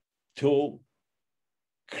to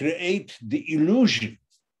create the illusion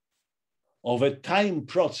of a time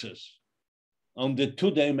process on the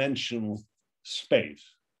two-dimensional space.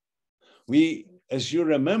 As you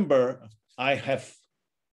remember, I have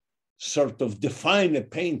sort of defined a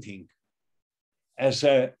painting as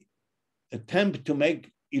an attempt to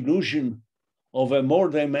make illusion of a more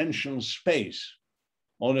dimensional space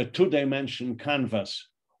on a two-dimensional canvas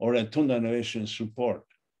or a two-dimensional support.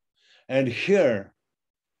 And here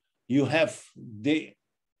you have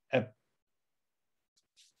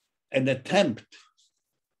an attempt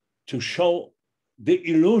to show the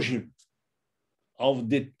illusion of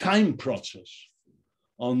the time process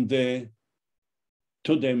on the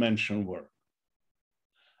two-dimensional world.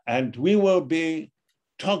 And we will be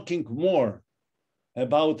talking more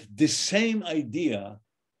about the same idea,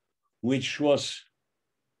 which was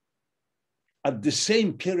at the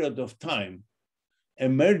same period of time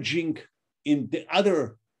emerging in the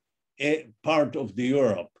other part of the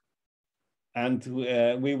Europe. And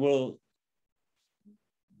we will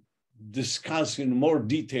discuss in more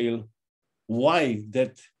detail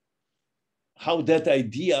how that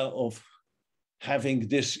idea of having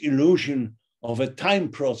this illusion of a time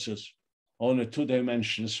process on a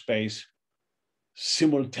two-dimensional space,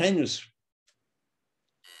 simultaneous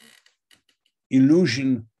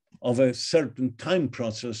illusion of a certain time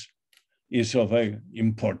process, is of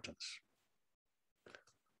importance.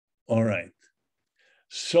 All right.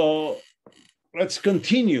 So let's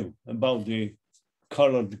continue about the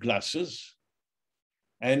colored glasses.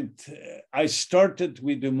 And I started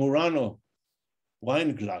with the Murano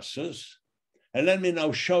wine glasses. And let me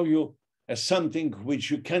now show you something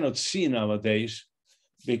which you cannot see nowadays,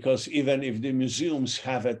 because even if the museums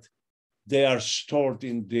have it, they are stored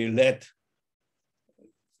in the lead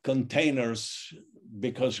containers,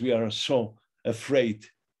 because we are so afraid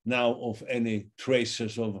now of any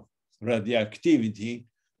traces of radioactivity,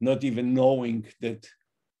 not even knowing that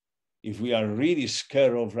if we are really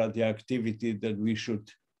scared of radioactivity, that we should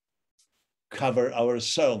cover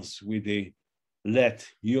ourselves with the lead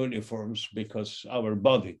uniforms, because our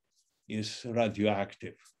body is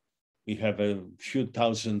radioactive. We have a few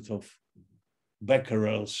thousand of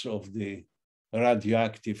becquerels of the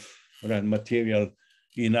radioactive material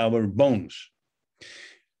in our bones.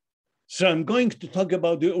 So I'm going to talk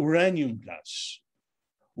about the uranium glass.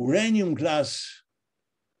 Uranium glass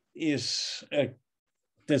is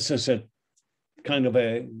this is a kind of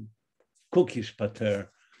a cookies pattern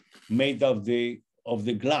made of the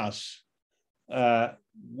glass,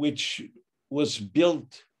 which was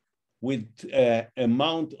built with an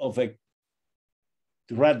amount of a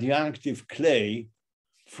radioactive clay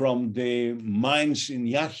from the mines in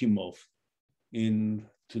Yakimov in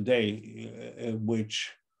today,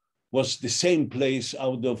 which was the same place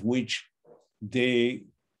out of which the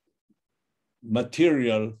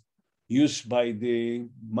material used by the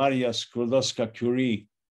Maria Skłodowska-Curie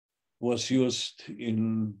was used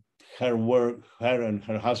in her work, her and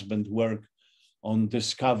her husband's work on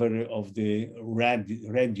discovery of the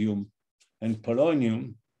radium and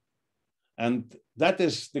polonium. And that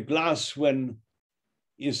is the glass when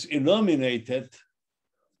is illuminated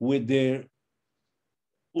with the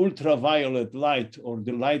ultraviolet light, or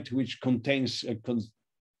the light which contains a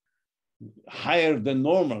higher than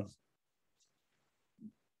normal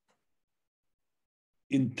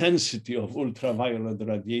intensity of ultraviolet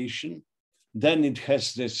radiation, then it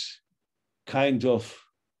has this kind of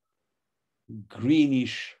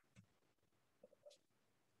greenish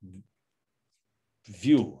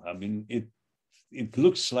view. I mean, it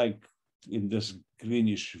looks like in this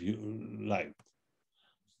greenish light.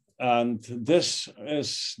 And this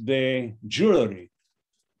is the jewelry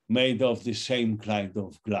made of the same kind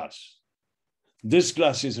of glass. This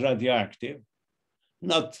glass is radioactive,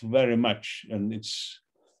 not very much, and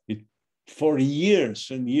for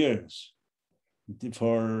years and years,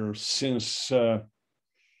 since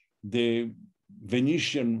the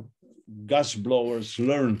Venetian gas blowers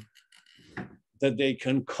learned that they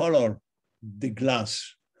can color the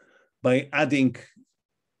glass by adding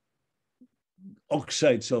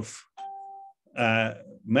oxides of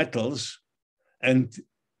metals and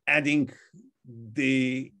adding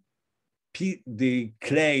the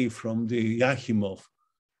clay from the Yakimov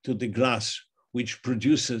to the glass, which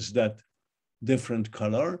produces that different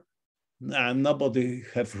color. And nobody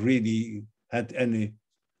have really had any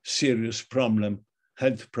serious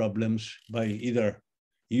health problems by either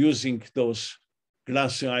using those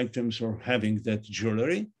glassy items or having that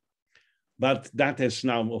jewelry. But that is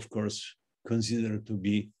now, of course, considered to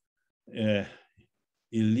be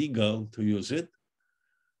illegal to use it.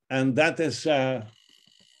 And that is,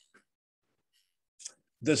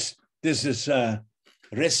 this is a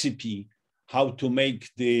recipe how to make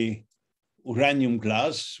the uranium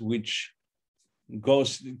glass, which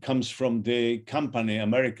comes from the company,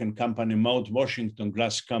 American company, Mount Washington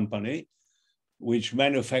Glass Company, which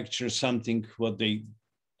manufactures something,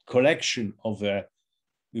 collection of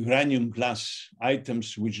uranium glass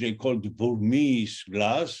items, which they call the Burmese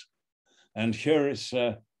glass. And here is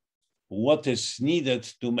what is needed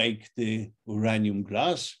to make the uranium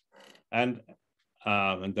glass. And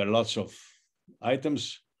there are lots of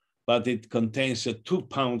items, but it contains 2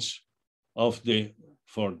 pounds of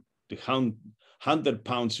for the 100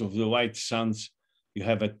 pounds of the white sands, you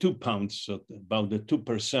have 2 pounds, so about the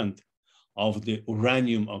 2% of the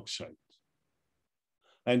uranium oxide.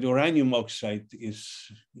 And uranium oxide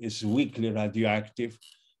is weakly radioactive,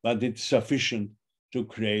 but it's sufficient to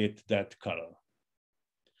create that color.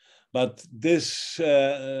 But this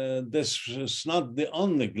is not the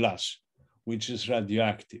only glass which is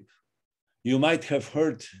radioactive. You might have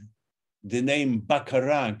heard the name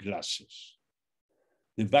Baccarat glasses.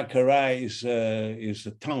 The Baccarat is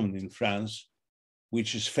a town in France,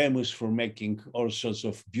 which is famous for making all sorts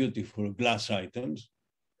of beautiful glass items.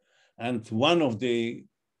 And one of the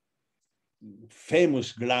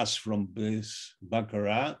famous glass from this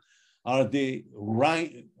Baccarat are the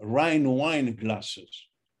Rhine wine glasses.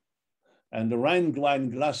 And the Rhine wine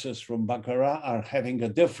glasses from Baccarat are having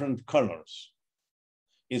different colors.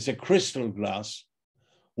 It's a crystal glass,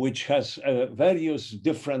 which has various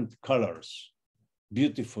different colors,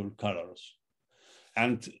 beautiful colors.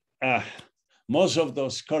 And most of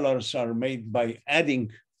those colors are made by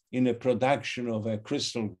adding in a production of a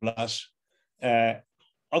crystal glass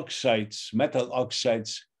oxides, metal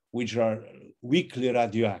oxides, which are weakly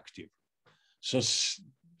radioactive. So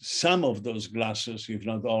some of those glasses, if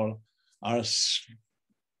not all, are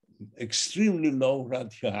extremely low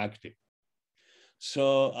radioactive.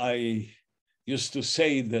 So I used to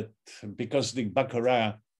say that because the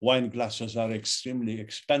Baccarat wine glasses are extremely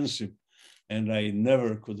expensive and I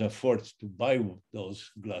never could afford to buy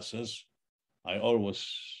those glasses, I always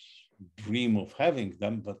dream of having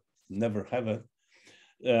them, but never have it.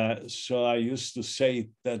 So I used to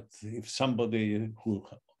say that if somebody who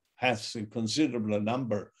has a considerable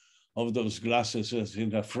number of those glasses is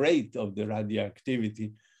afraid of the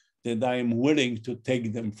radioactivity, that I am willing to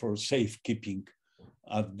take them for safekeeping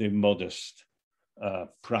at the modest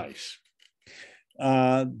price.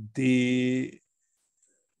 So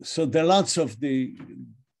the lots of the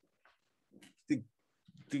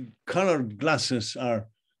colored glasses are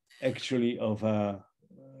actually are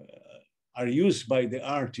used by the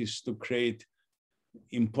artists to create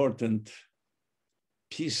important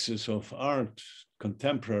pieces of art,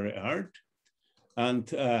 contemporary art. And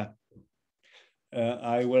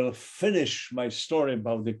I will finish my story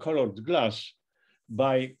about the colored glass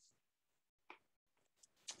by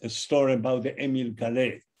a story about the Émile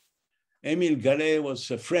Gallé. Émile Gallé was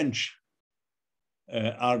a French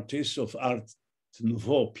artist of Art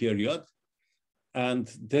Nouveau period. And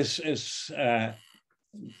this is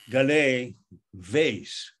Gallé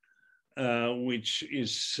vase, which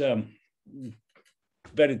is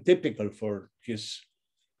very typical for his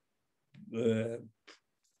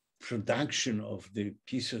production of the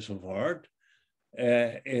pieces of art.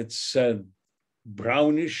 It's a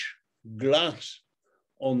brownish glass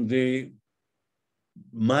on the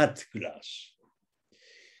matte glass.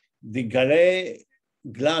 The Gallet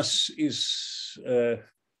glass is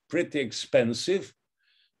pretty expensive.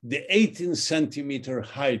 The 18-centimeter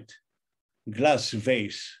height glass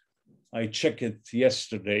vase, I checked it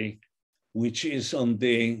yesterday, which is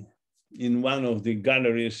in one of the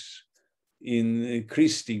galleries in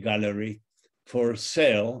Christie Gallery for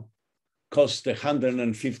sale, cost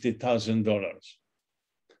 $150,000.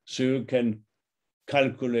 So you can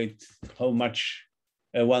calculate how much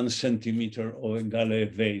a 1 centimeter of a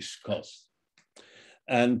Gallet vase costs.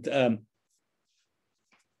 And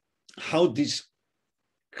how this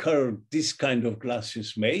kind of glass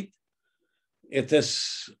is made, it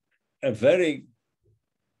is a very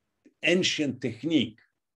ancient technique.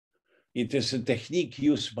 It is a technique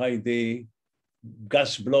used by the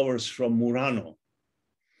gas blowers from Murano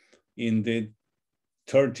in the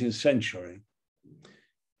 13th century.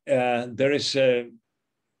 There is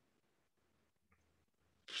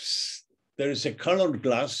a colored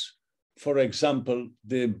glass, for example,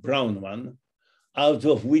 the brown one, out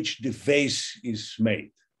of which the vase is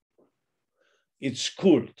made. It's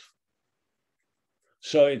cooled.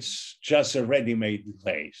 So it's just a ready-made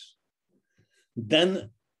vase. Then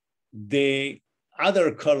the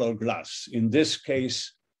other color glass, in this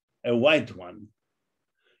case, a white one,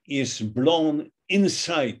 is blown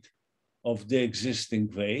inside of the existing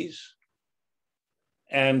vase.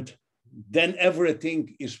 And then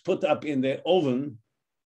everything is put up in the oven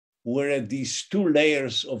where these two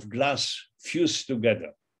layers of glass fuse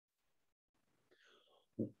together.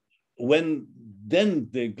 When then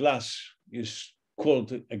the glass is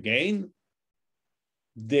cooled again,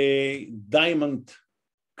 the diamond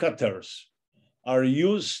cutters are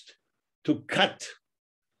used to cut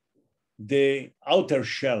the outer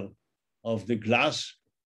shell of the glass,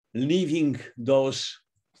 leaving those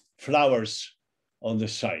flowers on the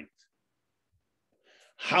side.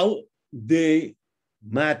 How the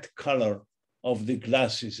matte color of the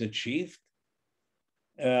glass is achieved,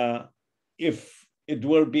 if it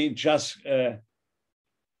will be just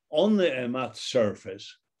only a matte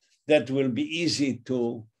surface, that will be easy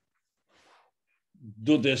to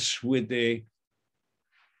do this with the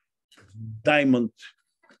diamond,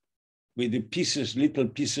 with the pieces, little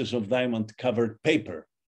pieces of diamond covered paper,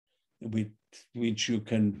 with which you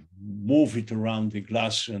can move it around the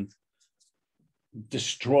glass and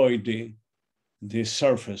destroy the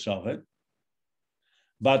surface of it.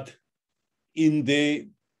 But in the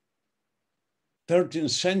 13th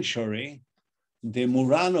century, the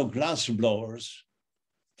Murano glass blowers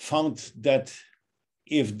found that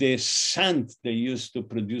if the sand they used to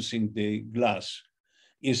producing the glass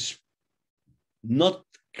is not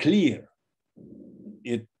clear,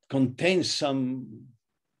 it contains some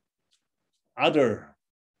other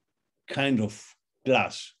kind of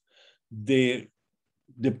glass, the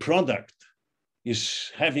product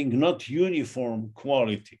is having not uniform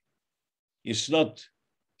quality. It's not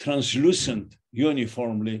translucent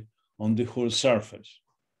uniformly on the whole surface.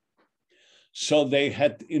 So they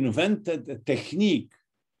had invented a technique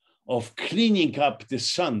of cleaning up the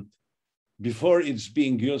sand before it's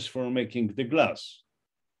being used for making the glass.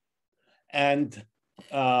 And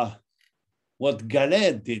what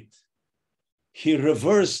Gallet did, he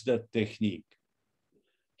reversed that technique.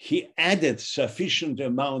 He added sufficient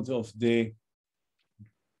amount of the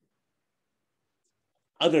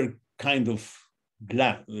other kind of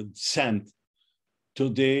sand to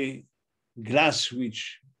the glass,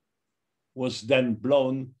 which was then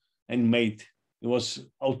blown and made, it was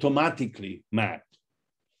automatically matte.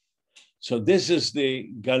 So this is the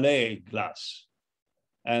Gallet glass.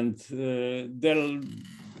 And there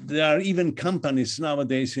are even companies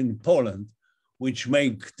nowadays in Poland which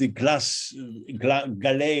make the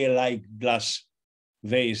Gallet-like glass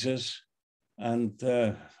vases. And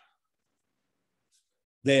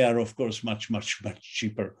they are, of course, much, much, much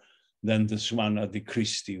cheaper than this one at the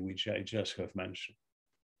Christie, which I just have mentioned.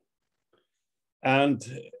 And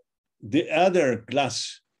the other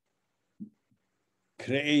glass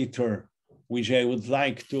creator, which I would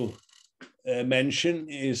like to mention,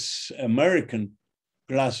 is American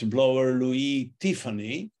glass blower Louis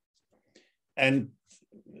Tiffany. And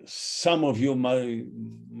some of you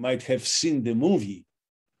might have seen the movie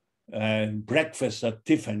Breakfast at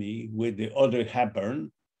Tiffany with the Audrey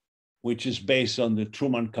Hepburn, which is based on the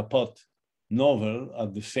Truman Capote novel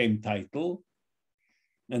of the same title.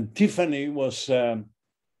 And Tiffany was a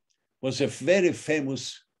very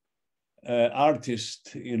famous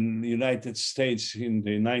artist in the United States in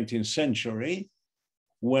the 19th century,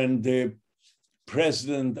 when the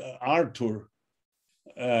President Arthur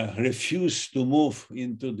refused to move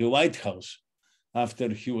into the White House after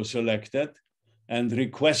he was elected. and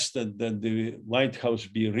requested that the White House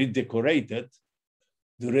be redecorated.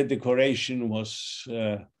 The redecoration was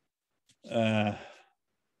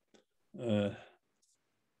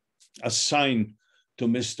assigned to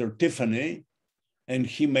Mr. Tiffany, and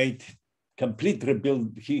he completely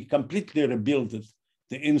rebuilt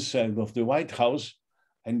the inside of the White House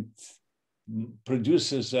and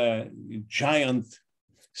produces a giant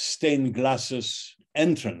stained glasses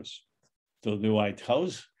entrance to the White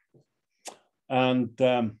House. And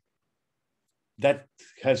that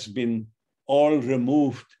has been all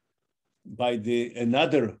removed by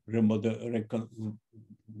another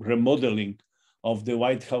remodeling of the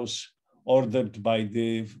White House ordered by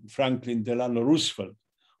the Franklin Delano Roosevelt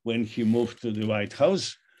when he moved to the White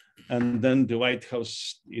House. And then the White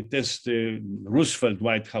House, it is the Roosevelt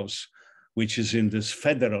White House, which is in this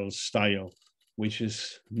federal style, which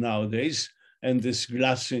is nowadays, and this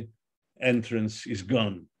glassy entrance is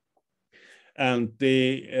gone. And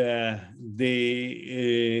the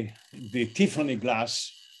Tiffany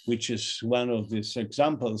glass, which is one of these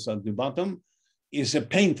examples at the bottom, is a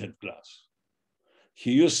painted glass.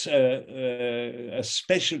 He used a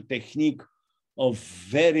special technique of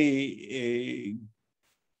very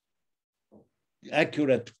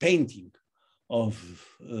accurate painting of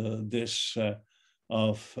this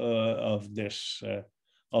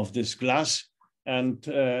glass, and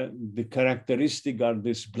the characteristic are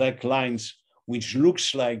these black lines, which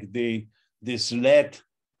looks like these lead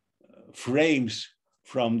frames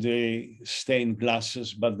from the stained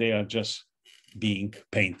glasses, but they are just being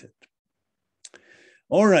painted.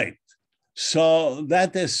 All right, so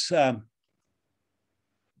that is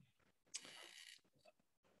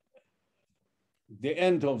the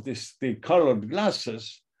end of the colored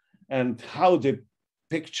glasses and how the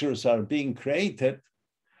pictures are being created.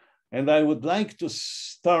 And I would like to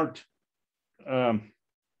start a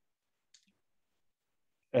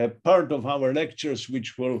part of our lectures,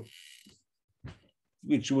 which will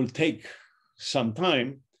take some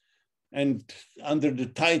time, and under the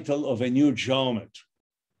title of A New Geometry.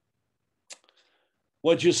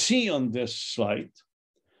 What you see on this slide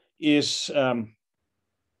is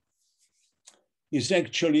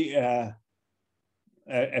actually a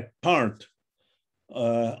part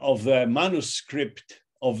of the manuscript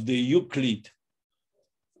of the Euclid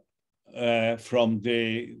from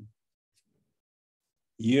the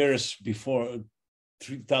years before,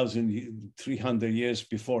 300 years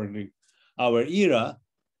before our era.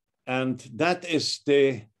 And that is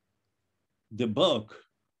the book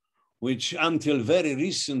which until very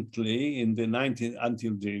recently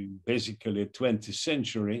until basically 20th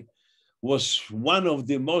century was one of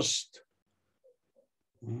the most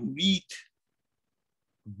read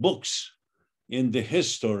books in the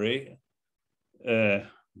history,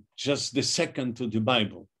 just the second to the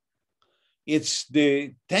Bible. It's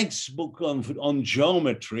the textbook on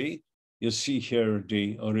geometry. You see here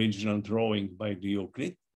the original drawing by the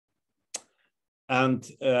Euclid. And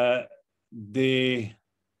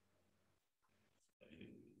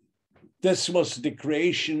this was the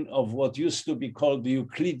creation of what used to be called the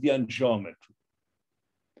Euclidean geometry.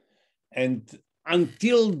 And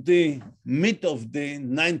until the mid of the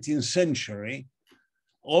 19th century,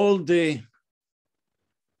 all the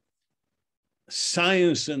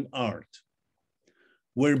science and art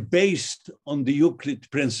were based on the Euclid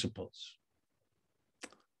principles.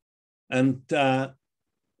 And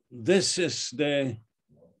this is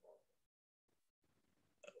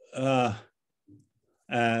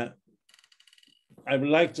I would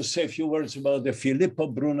like to say a few words about the Filippo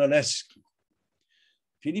Brunelleschi.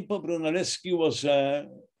 Filippo Brunelleschi was an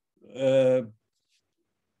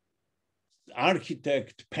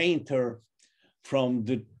architect, painter from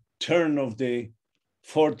the turn of the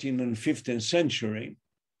 14th and 15th century.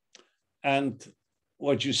 And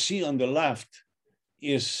what you see on the left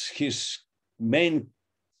is his main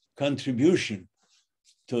contribution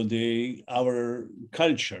to our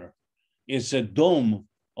culture. Is a dome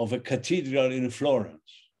of a cathedral in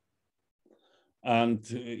Florence. And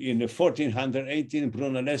in the 1418,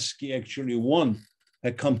 Brunelleschi actually won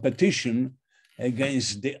a competition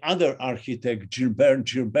against the other architect,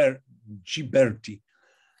 Ghiberti.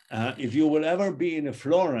 If you will ever be in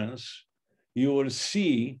Florence, you will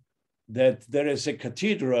see that there is a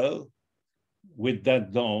cathedral with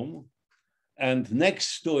that dome, and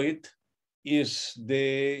next to it is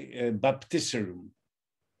the baptisterium.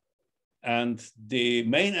 And the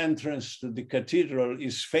main entrance to the cathedral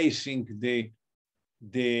is facing the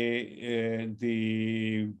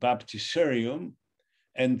baptisterium,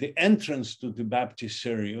 and the entrance to the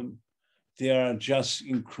baptisterium, they are just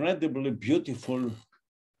incredibly beautiful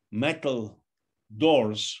metal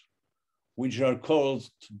doors which are called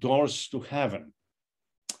doors to heaven.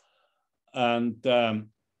 And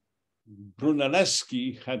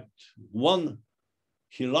Brunelleschi had won,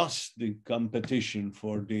 he lost the competition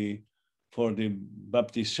for the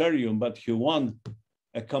baptisterium, but he won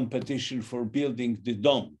a competition for building the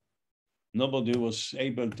dome. Nobody was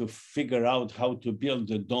able to figure out how to build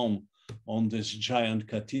the dome on this giant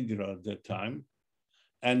cathedral at that time.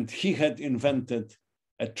 And he had invented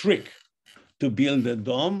a trick to build a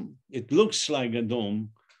dome. It looks like a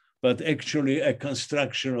dome, but actually a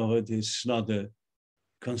construction of it is not a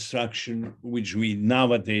construction which we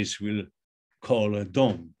nowadays will call a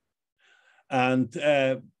dome. And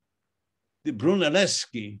the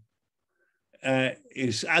Brunelleschi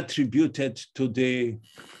is attributed to the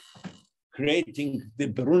creating the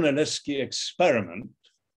Brunelleschi experiment,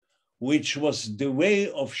 which was the way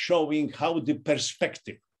of showing how the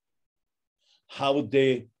perspective, how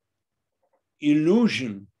the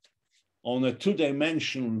illusion on a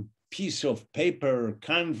two-dimensional piece of paper,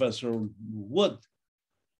 canvas, or wood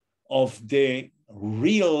of the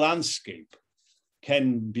real landscape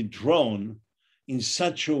can be drawn in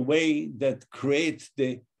such a way that creates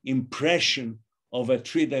the impression of a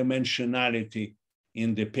three-dimensionality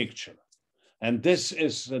in the picture. And this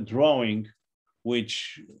is a drawing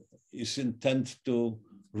which is intended to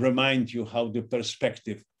remind you how the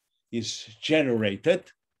perspective is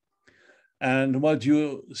generated. And what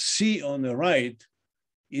you see on the right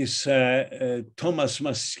is Thomas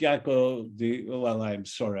Massiaco, well, I'm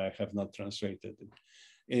sorry, I have not translated it.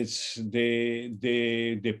 It's the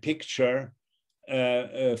picture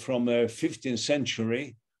from the 15th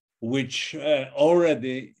century, which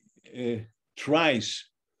already tries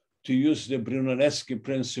to use the Brunelleschi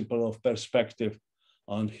principle of perspective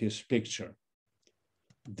on his picture.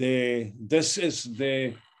 This is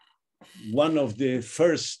one of the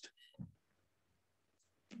first,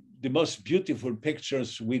 the most beautiful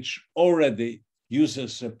pictures which already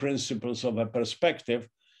uses the principles of a perspective.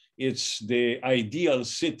 It's the Ideal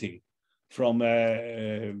City from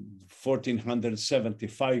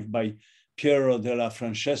 1475 by Piero della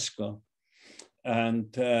Francesco.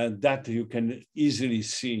 And that you can easily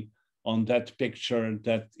see on that picture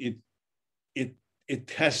that it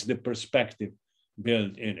has the perspective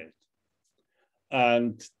built in it.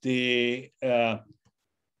 And the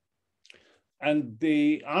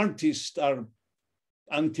artists are,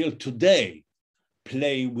 until today,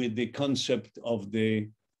 play with the concept of the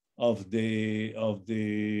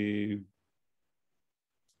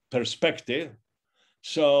perspective.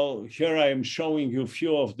 So here I am showing you a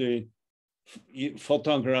few of the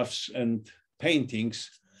photographs and paintings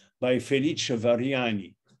by Felice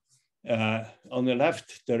Variani. On the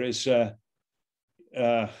left, there is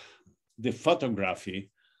the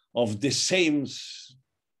photography of the same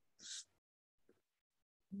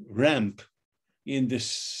ramp in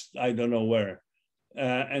this, I don't know where.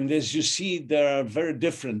 And as you see, they are very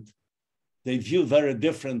different. They view very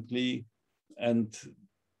differently, and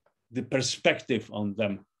the perspective on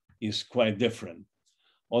them is quite different.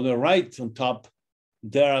 On the right, on top,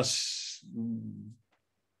 there are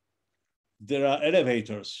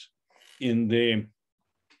elevators in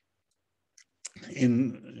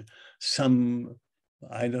some,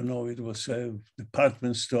 I don't know, it was a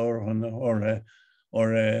department store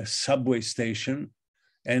or a subway station,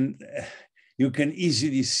 and you can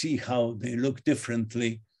easily see how they look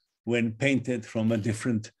differently when painted from a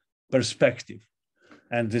different perspective.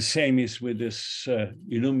 And the same is with this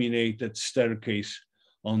illuminated staircase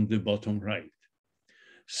on the bottom right.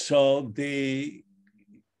 So the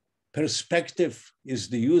perspective is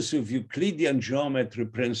the use of Euclidean geometry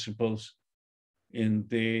principles in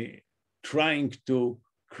the trying to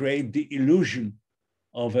create the illusion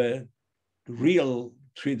of a real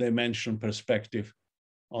three-dimensional perspective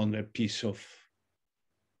on a piece of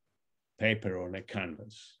paper or a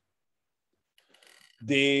canvas.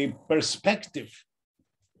 The perspective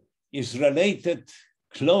is related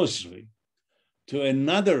closely to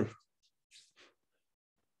another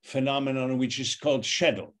phenomenon which is called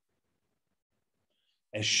shadow.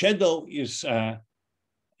 A shadow is a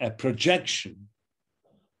projection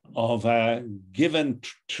of a given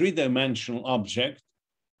three-dimensional object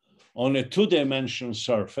on a two-dimensional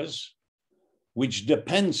surface, which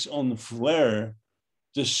depends on where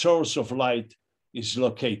the source of light is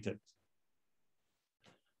located.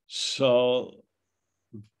 So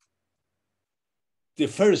the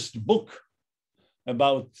first book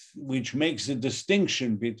about which makes the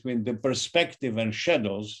distinction between the perspective and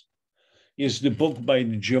shadows is the book by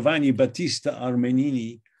Giovanni Battista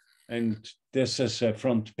Armenini, and this is a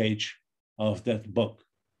front page of that book.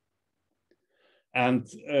 And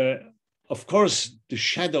of course, the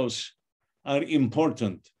shadows are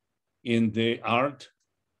important in the art.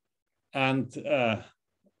 And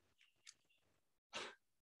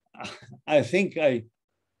I think I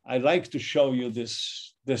like to show you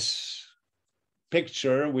this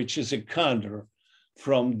picture, which is a cadre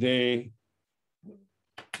from the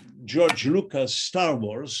George Lucas Star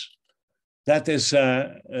Wars. That is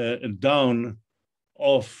a dawn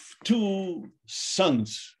of two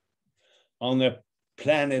suns on a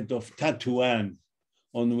planet of Tatooine,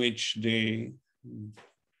 on which the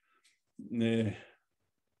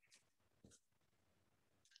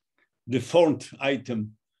fourth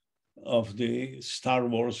item of the Star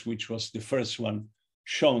Wars, which was the first one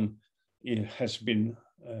shown, it has been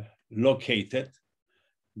located.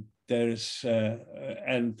 There's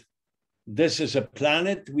and this is a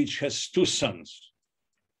planet which has two suns.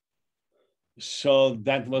 So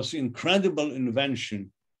that was incredible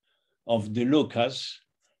invention of the Lucas,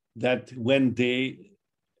 that when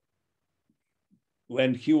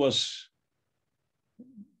he was,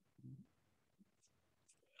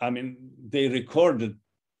 I mean, they recorded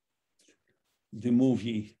the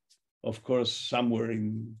movie, of course, somewhere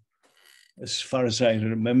in, as far as I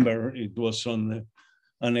remember, it was on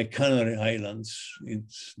the Canary Islands.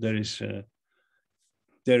 There is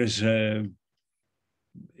a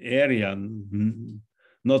area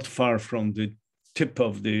not far from the tip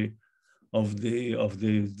of the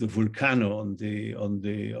volcano on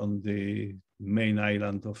the main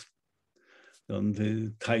island of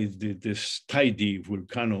this tidy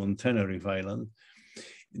volcano on Tenerife Island,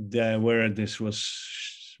 where this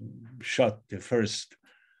was shot, the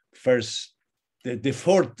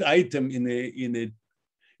fourth item in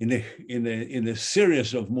a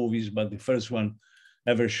series of movies, but the first one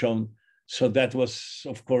ever shown. So that was,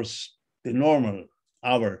 of course, the normal,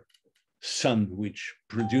 our sun, which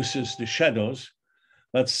produces the shadows,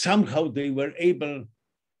 but somehow they were able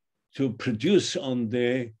to produce on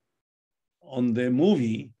the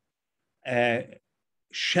movie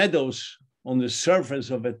shadows on the surface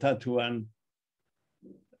of a Tatooine,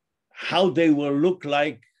 how they will look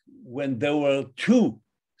like when there were two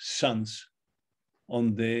suns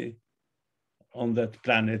on that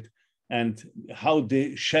planet, and how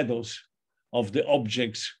the shadows of the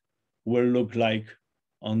objects will look like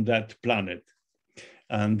on that planet.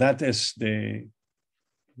 And that is the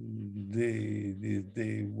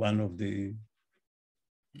one of the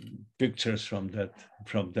pictures from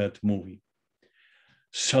that movie.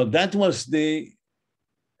 So that was a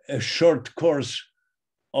short course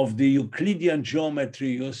of the Euclidean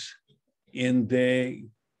geometry use in the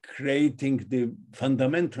creating the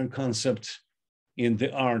fundamental concepts in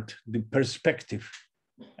the art, the perspective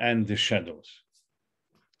and the shadows.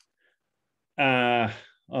 Oh,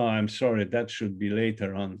 I'm sorry, that should be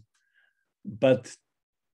later on. But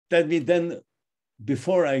let me then,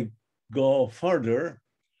 before I go further,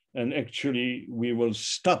 and actually we will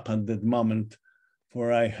stop at that moment,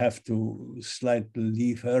 for I have to slightly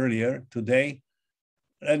leave earlier today.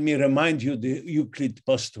 Let me remind you the Euclid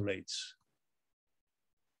postulates.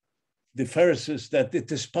 The first is that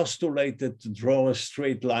it is postulated to draw a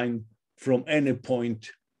straight line from any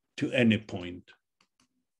point to any point.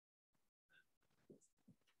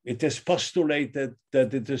 It is postulated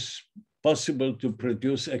that it is possible to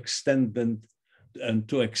produce extended and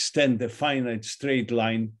to extend a finite straight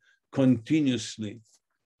line continuously.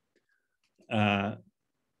 The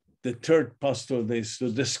third postulate is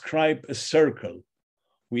to describe a circle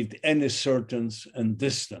with any certainty and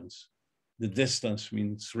distance. The distance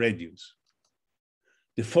means radius.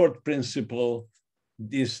 The fourth principle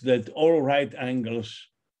is that all right angles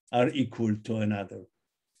are equal to another.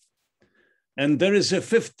 And there is a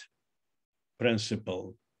fifth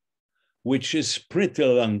principle, which is pretty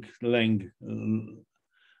long, and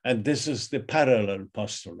this is the parallel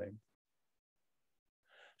postulate.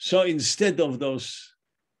 So instead of those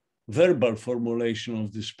verbal formulation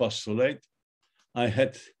of this postulate, I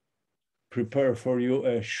had prepared for you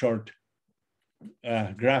a short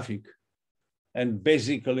graphic. And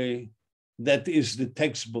basically, that is the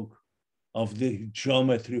textbook of the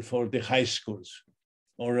geometry for the high schools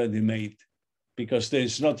already made, because there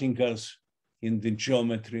is nothing else in the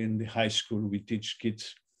geometry in the high school we teach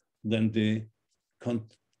kids than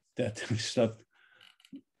that is not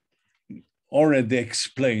already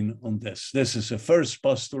explained on this. This is the first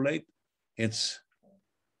postulate. It's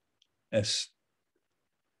a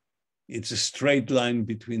straight line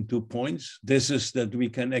between 2 points. This is that we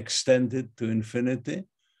can extend it to infinity.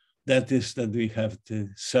 That is that we have the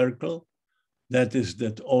circle. That is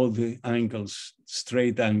that all the angles,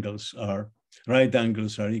 straight angles right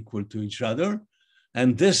angles are equal to each other.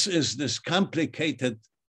 And this is this complicated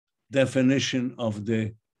definition of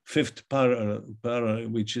the fifth parallel,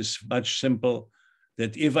 which is much simple,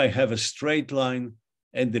 that if I have a straight line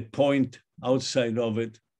and the point outside of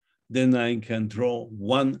it, then I can draw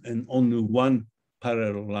one and only one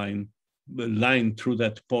parallel line through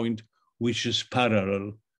that point, which is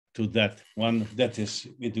parallel to that one. That is,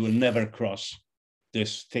 it will never cross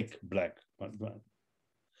this thick black one.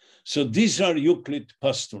 So these are Euclid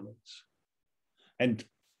postulates. And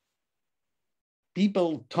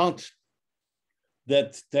people thought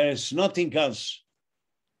that there's nothing else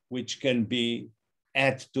which can be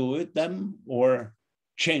add to it, them or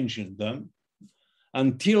changing them,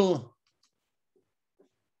 until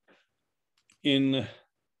in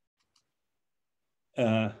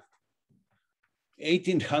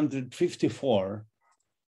 1854,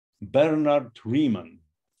 Bernard Riemann,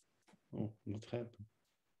 oh, what happened?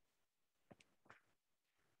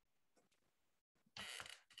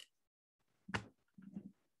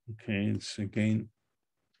 Okay, it's again.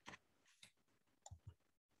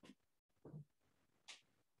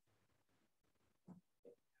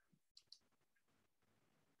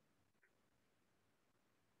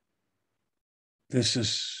 This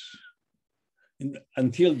is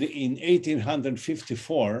until in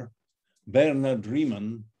 1854, Bernard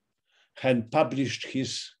Riemann had published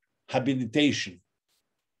his habilitation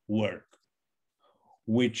work,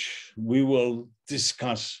 which we will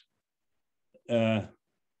discuss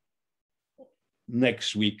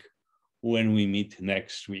next week when we meet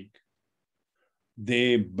next week.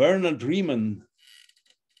 The Bernard Riemann,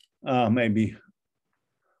 maybe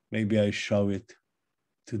I show it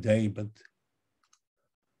today, but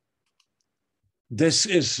this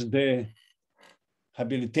is the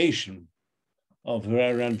habilitation of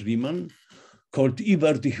Bernard Riemann, called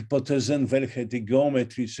Über die Hypothesen, welche die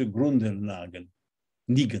Geometrie zugrunde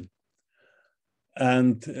liegen.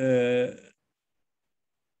 And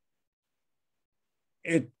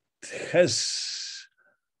it has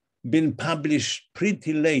been published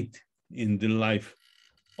pretty late in the life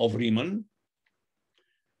of Riemann.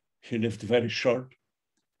 He lived very short.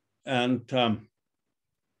 And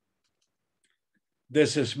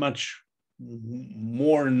this is much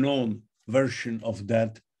more known version of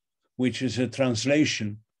that, which is a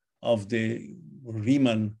translation of the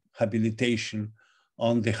Riemann habilitation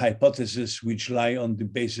on the hypotheses which lie on the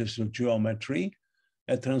basis of geometry.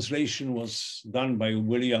 A translation was done by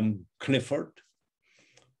William Clifford,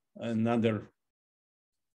 another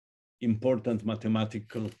important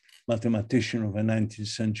mathematician of the 19th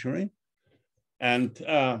century. And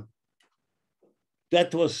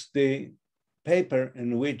that was the paper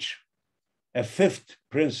in which a fifth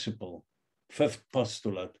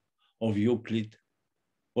postulate of Euclid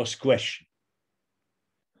was questioned.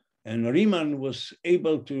 And Riemann was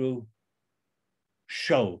able to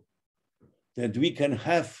show that we can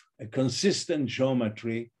have a consistent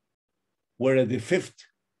geometry where the fifth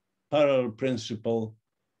parallel principle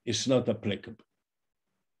is not applicable.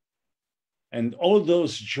 And all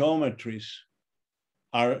those geometries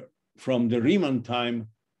are from the Riemann time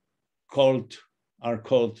are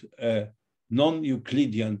called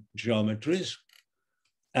non-Euclidean geometries.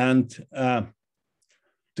 And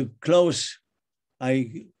to close,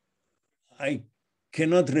 I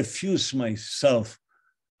cannot refuse myself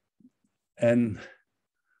and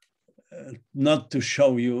not to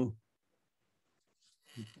show you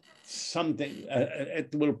something.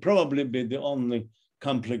 It will probably be the only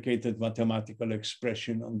complicated mathematical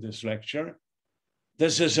expression on this lecture.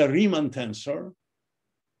 This is a Riemann tensor.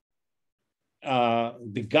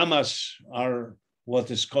 The gammas are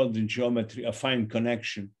what is called in geometry affine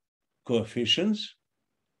connection coefficients.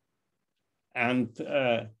 And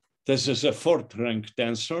this is a fourth rank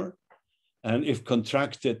tensor. And if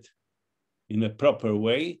contracted in a proper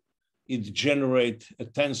way, it generates a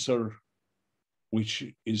tensor which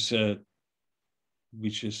is a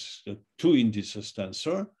two indices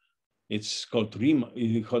tensor. It's called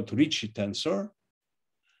Ricci tensor.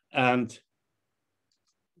 And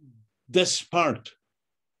this part,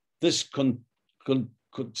 this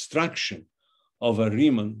construction of a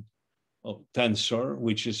Riemann tensor,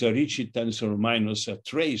 which is a Ricci tensor minus a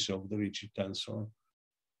trace of the Ricci tensor,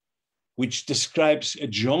 which describes a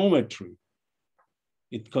geometry.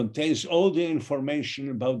 It contains all the information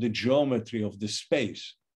about the geometry of the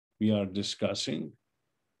space we are discussing.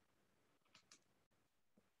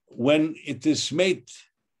 When it is made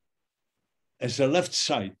as a left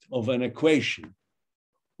side of an equation,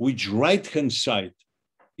 which right-hand side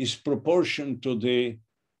is proportional to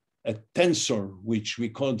a tensor, which we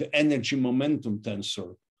call the energy momentum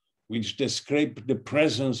tensor, which describes the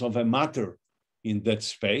presence of a matter in that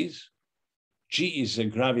space. G is a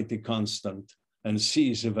gravity constant and C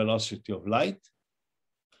is the velocity of light.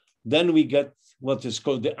 then we get what is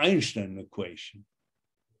called the Einstein equation.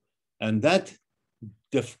 And that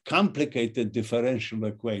complicated differential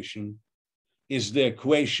equation is the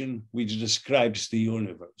equation which describes the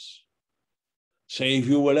universe. So if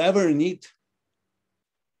you will ever need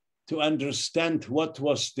to understand what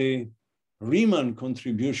was the Riemann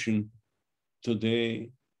contribution to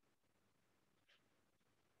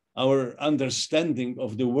our understanding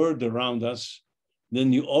of the world around us,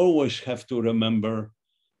 then you always have to remember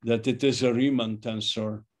that it is a Riemann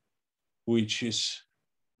tensor, which is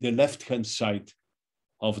the left-hand side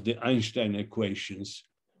of the Einstein equations,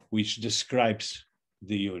 which describes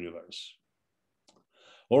the universe.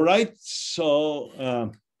 All right,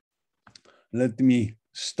 so let me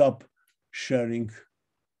stop sharing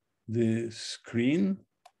the screen.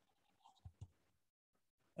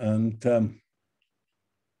 And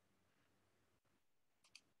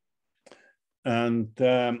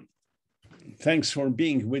thanks for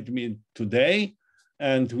being with me today.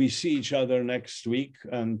 And we see each other next week,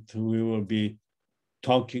 and we will be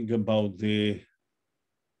talking about the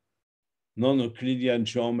non-Euclidean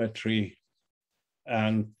geometry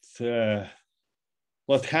and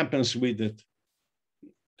what happens with it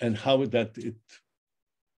and how that it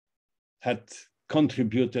had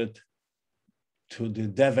contributed to the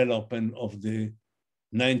development of the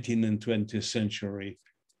 19th and 20th century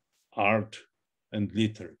art and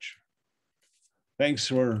literature. Thanks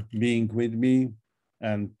for being with me,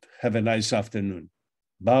 and have a nice afternoon.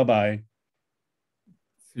 Bye-bye.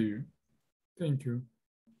 See you. Thank you.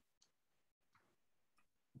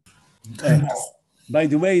 By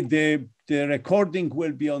the way, the recording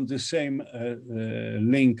will be on the same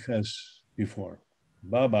link as before.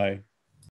 Bye-bye.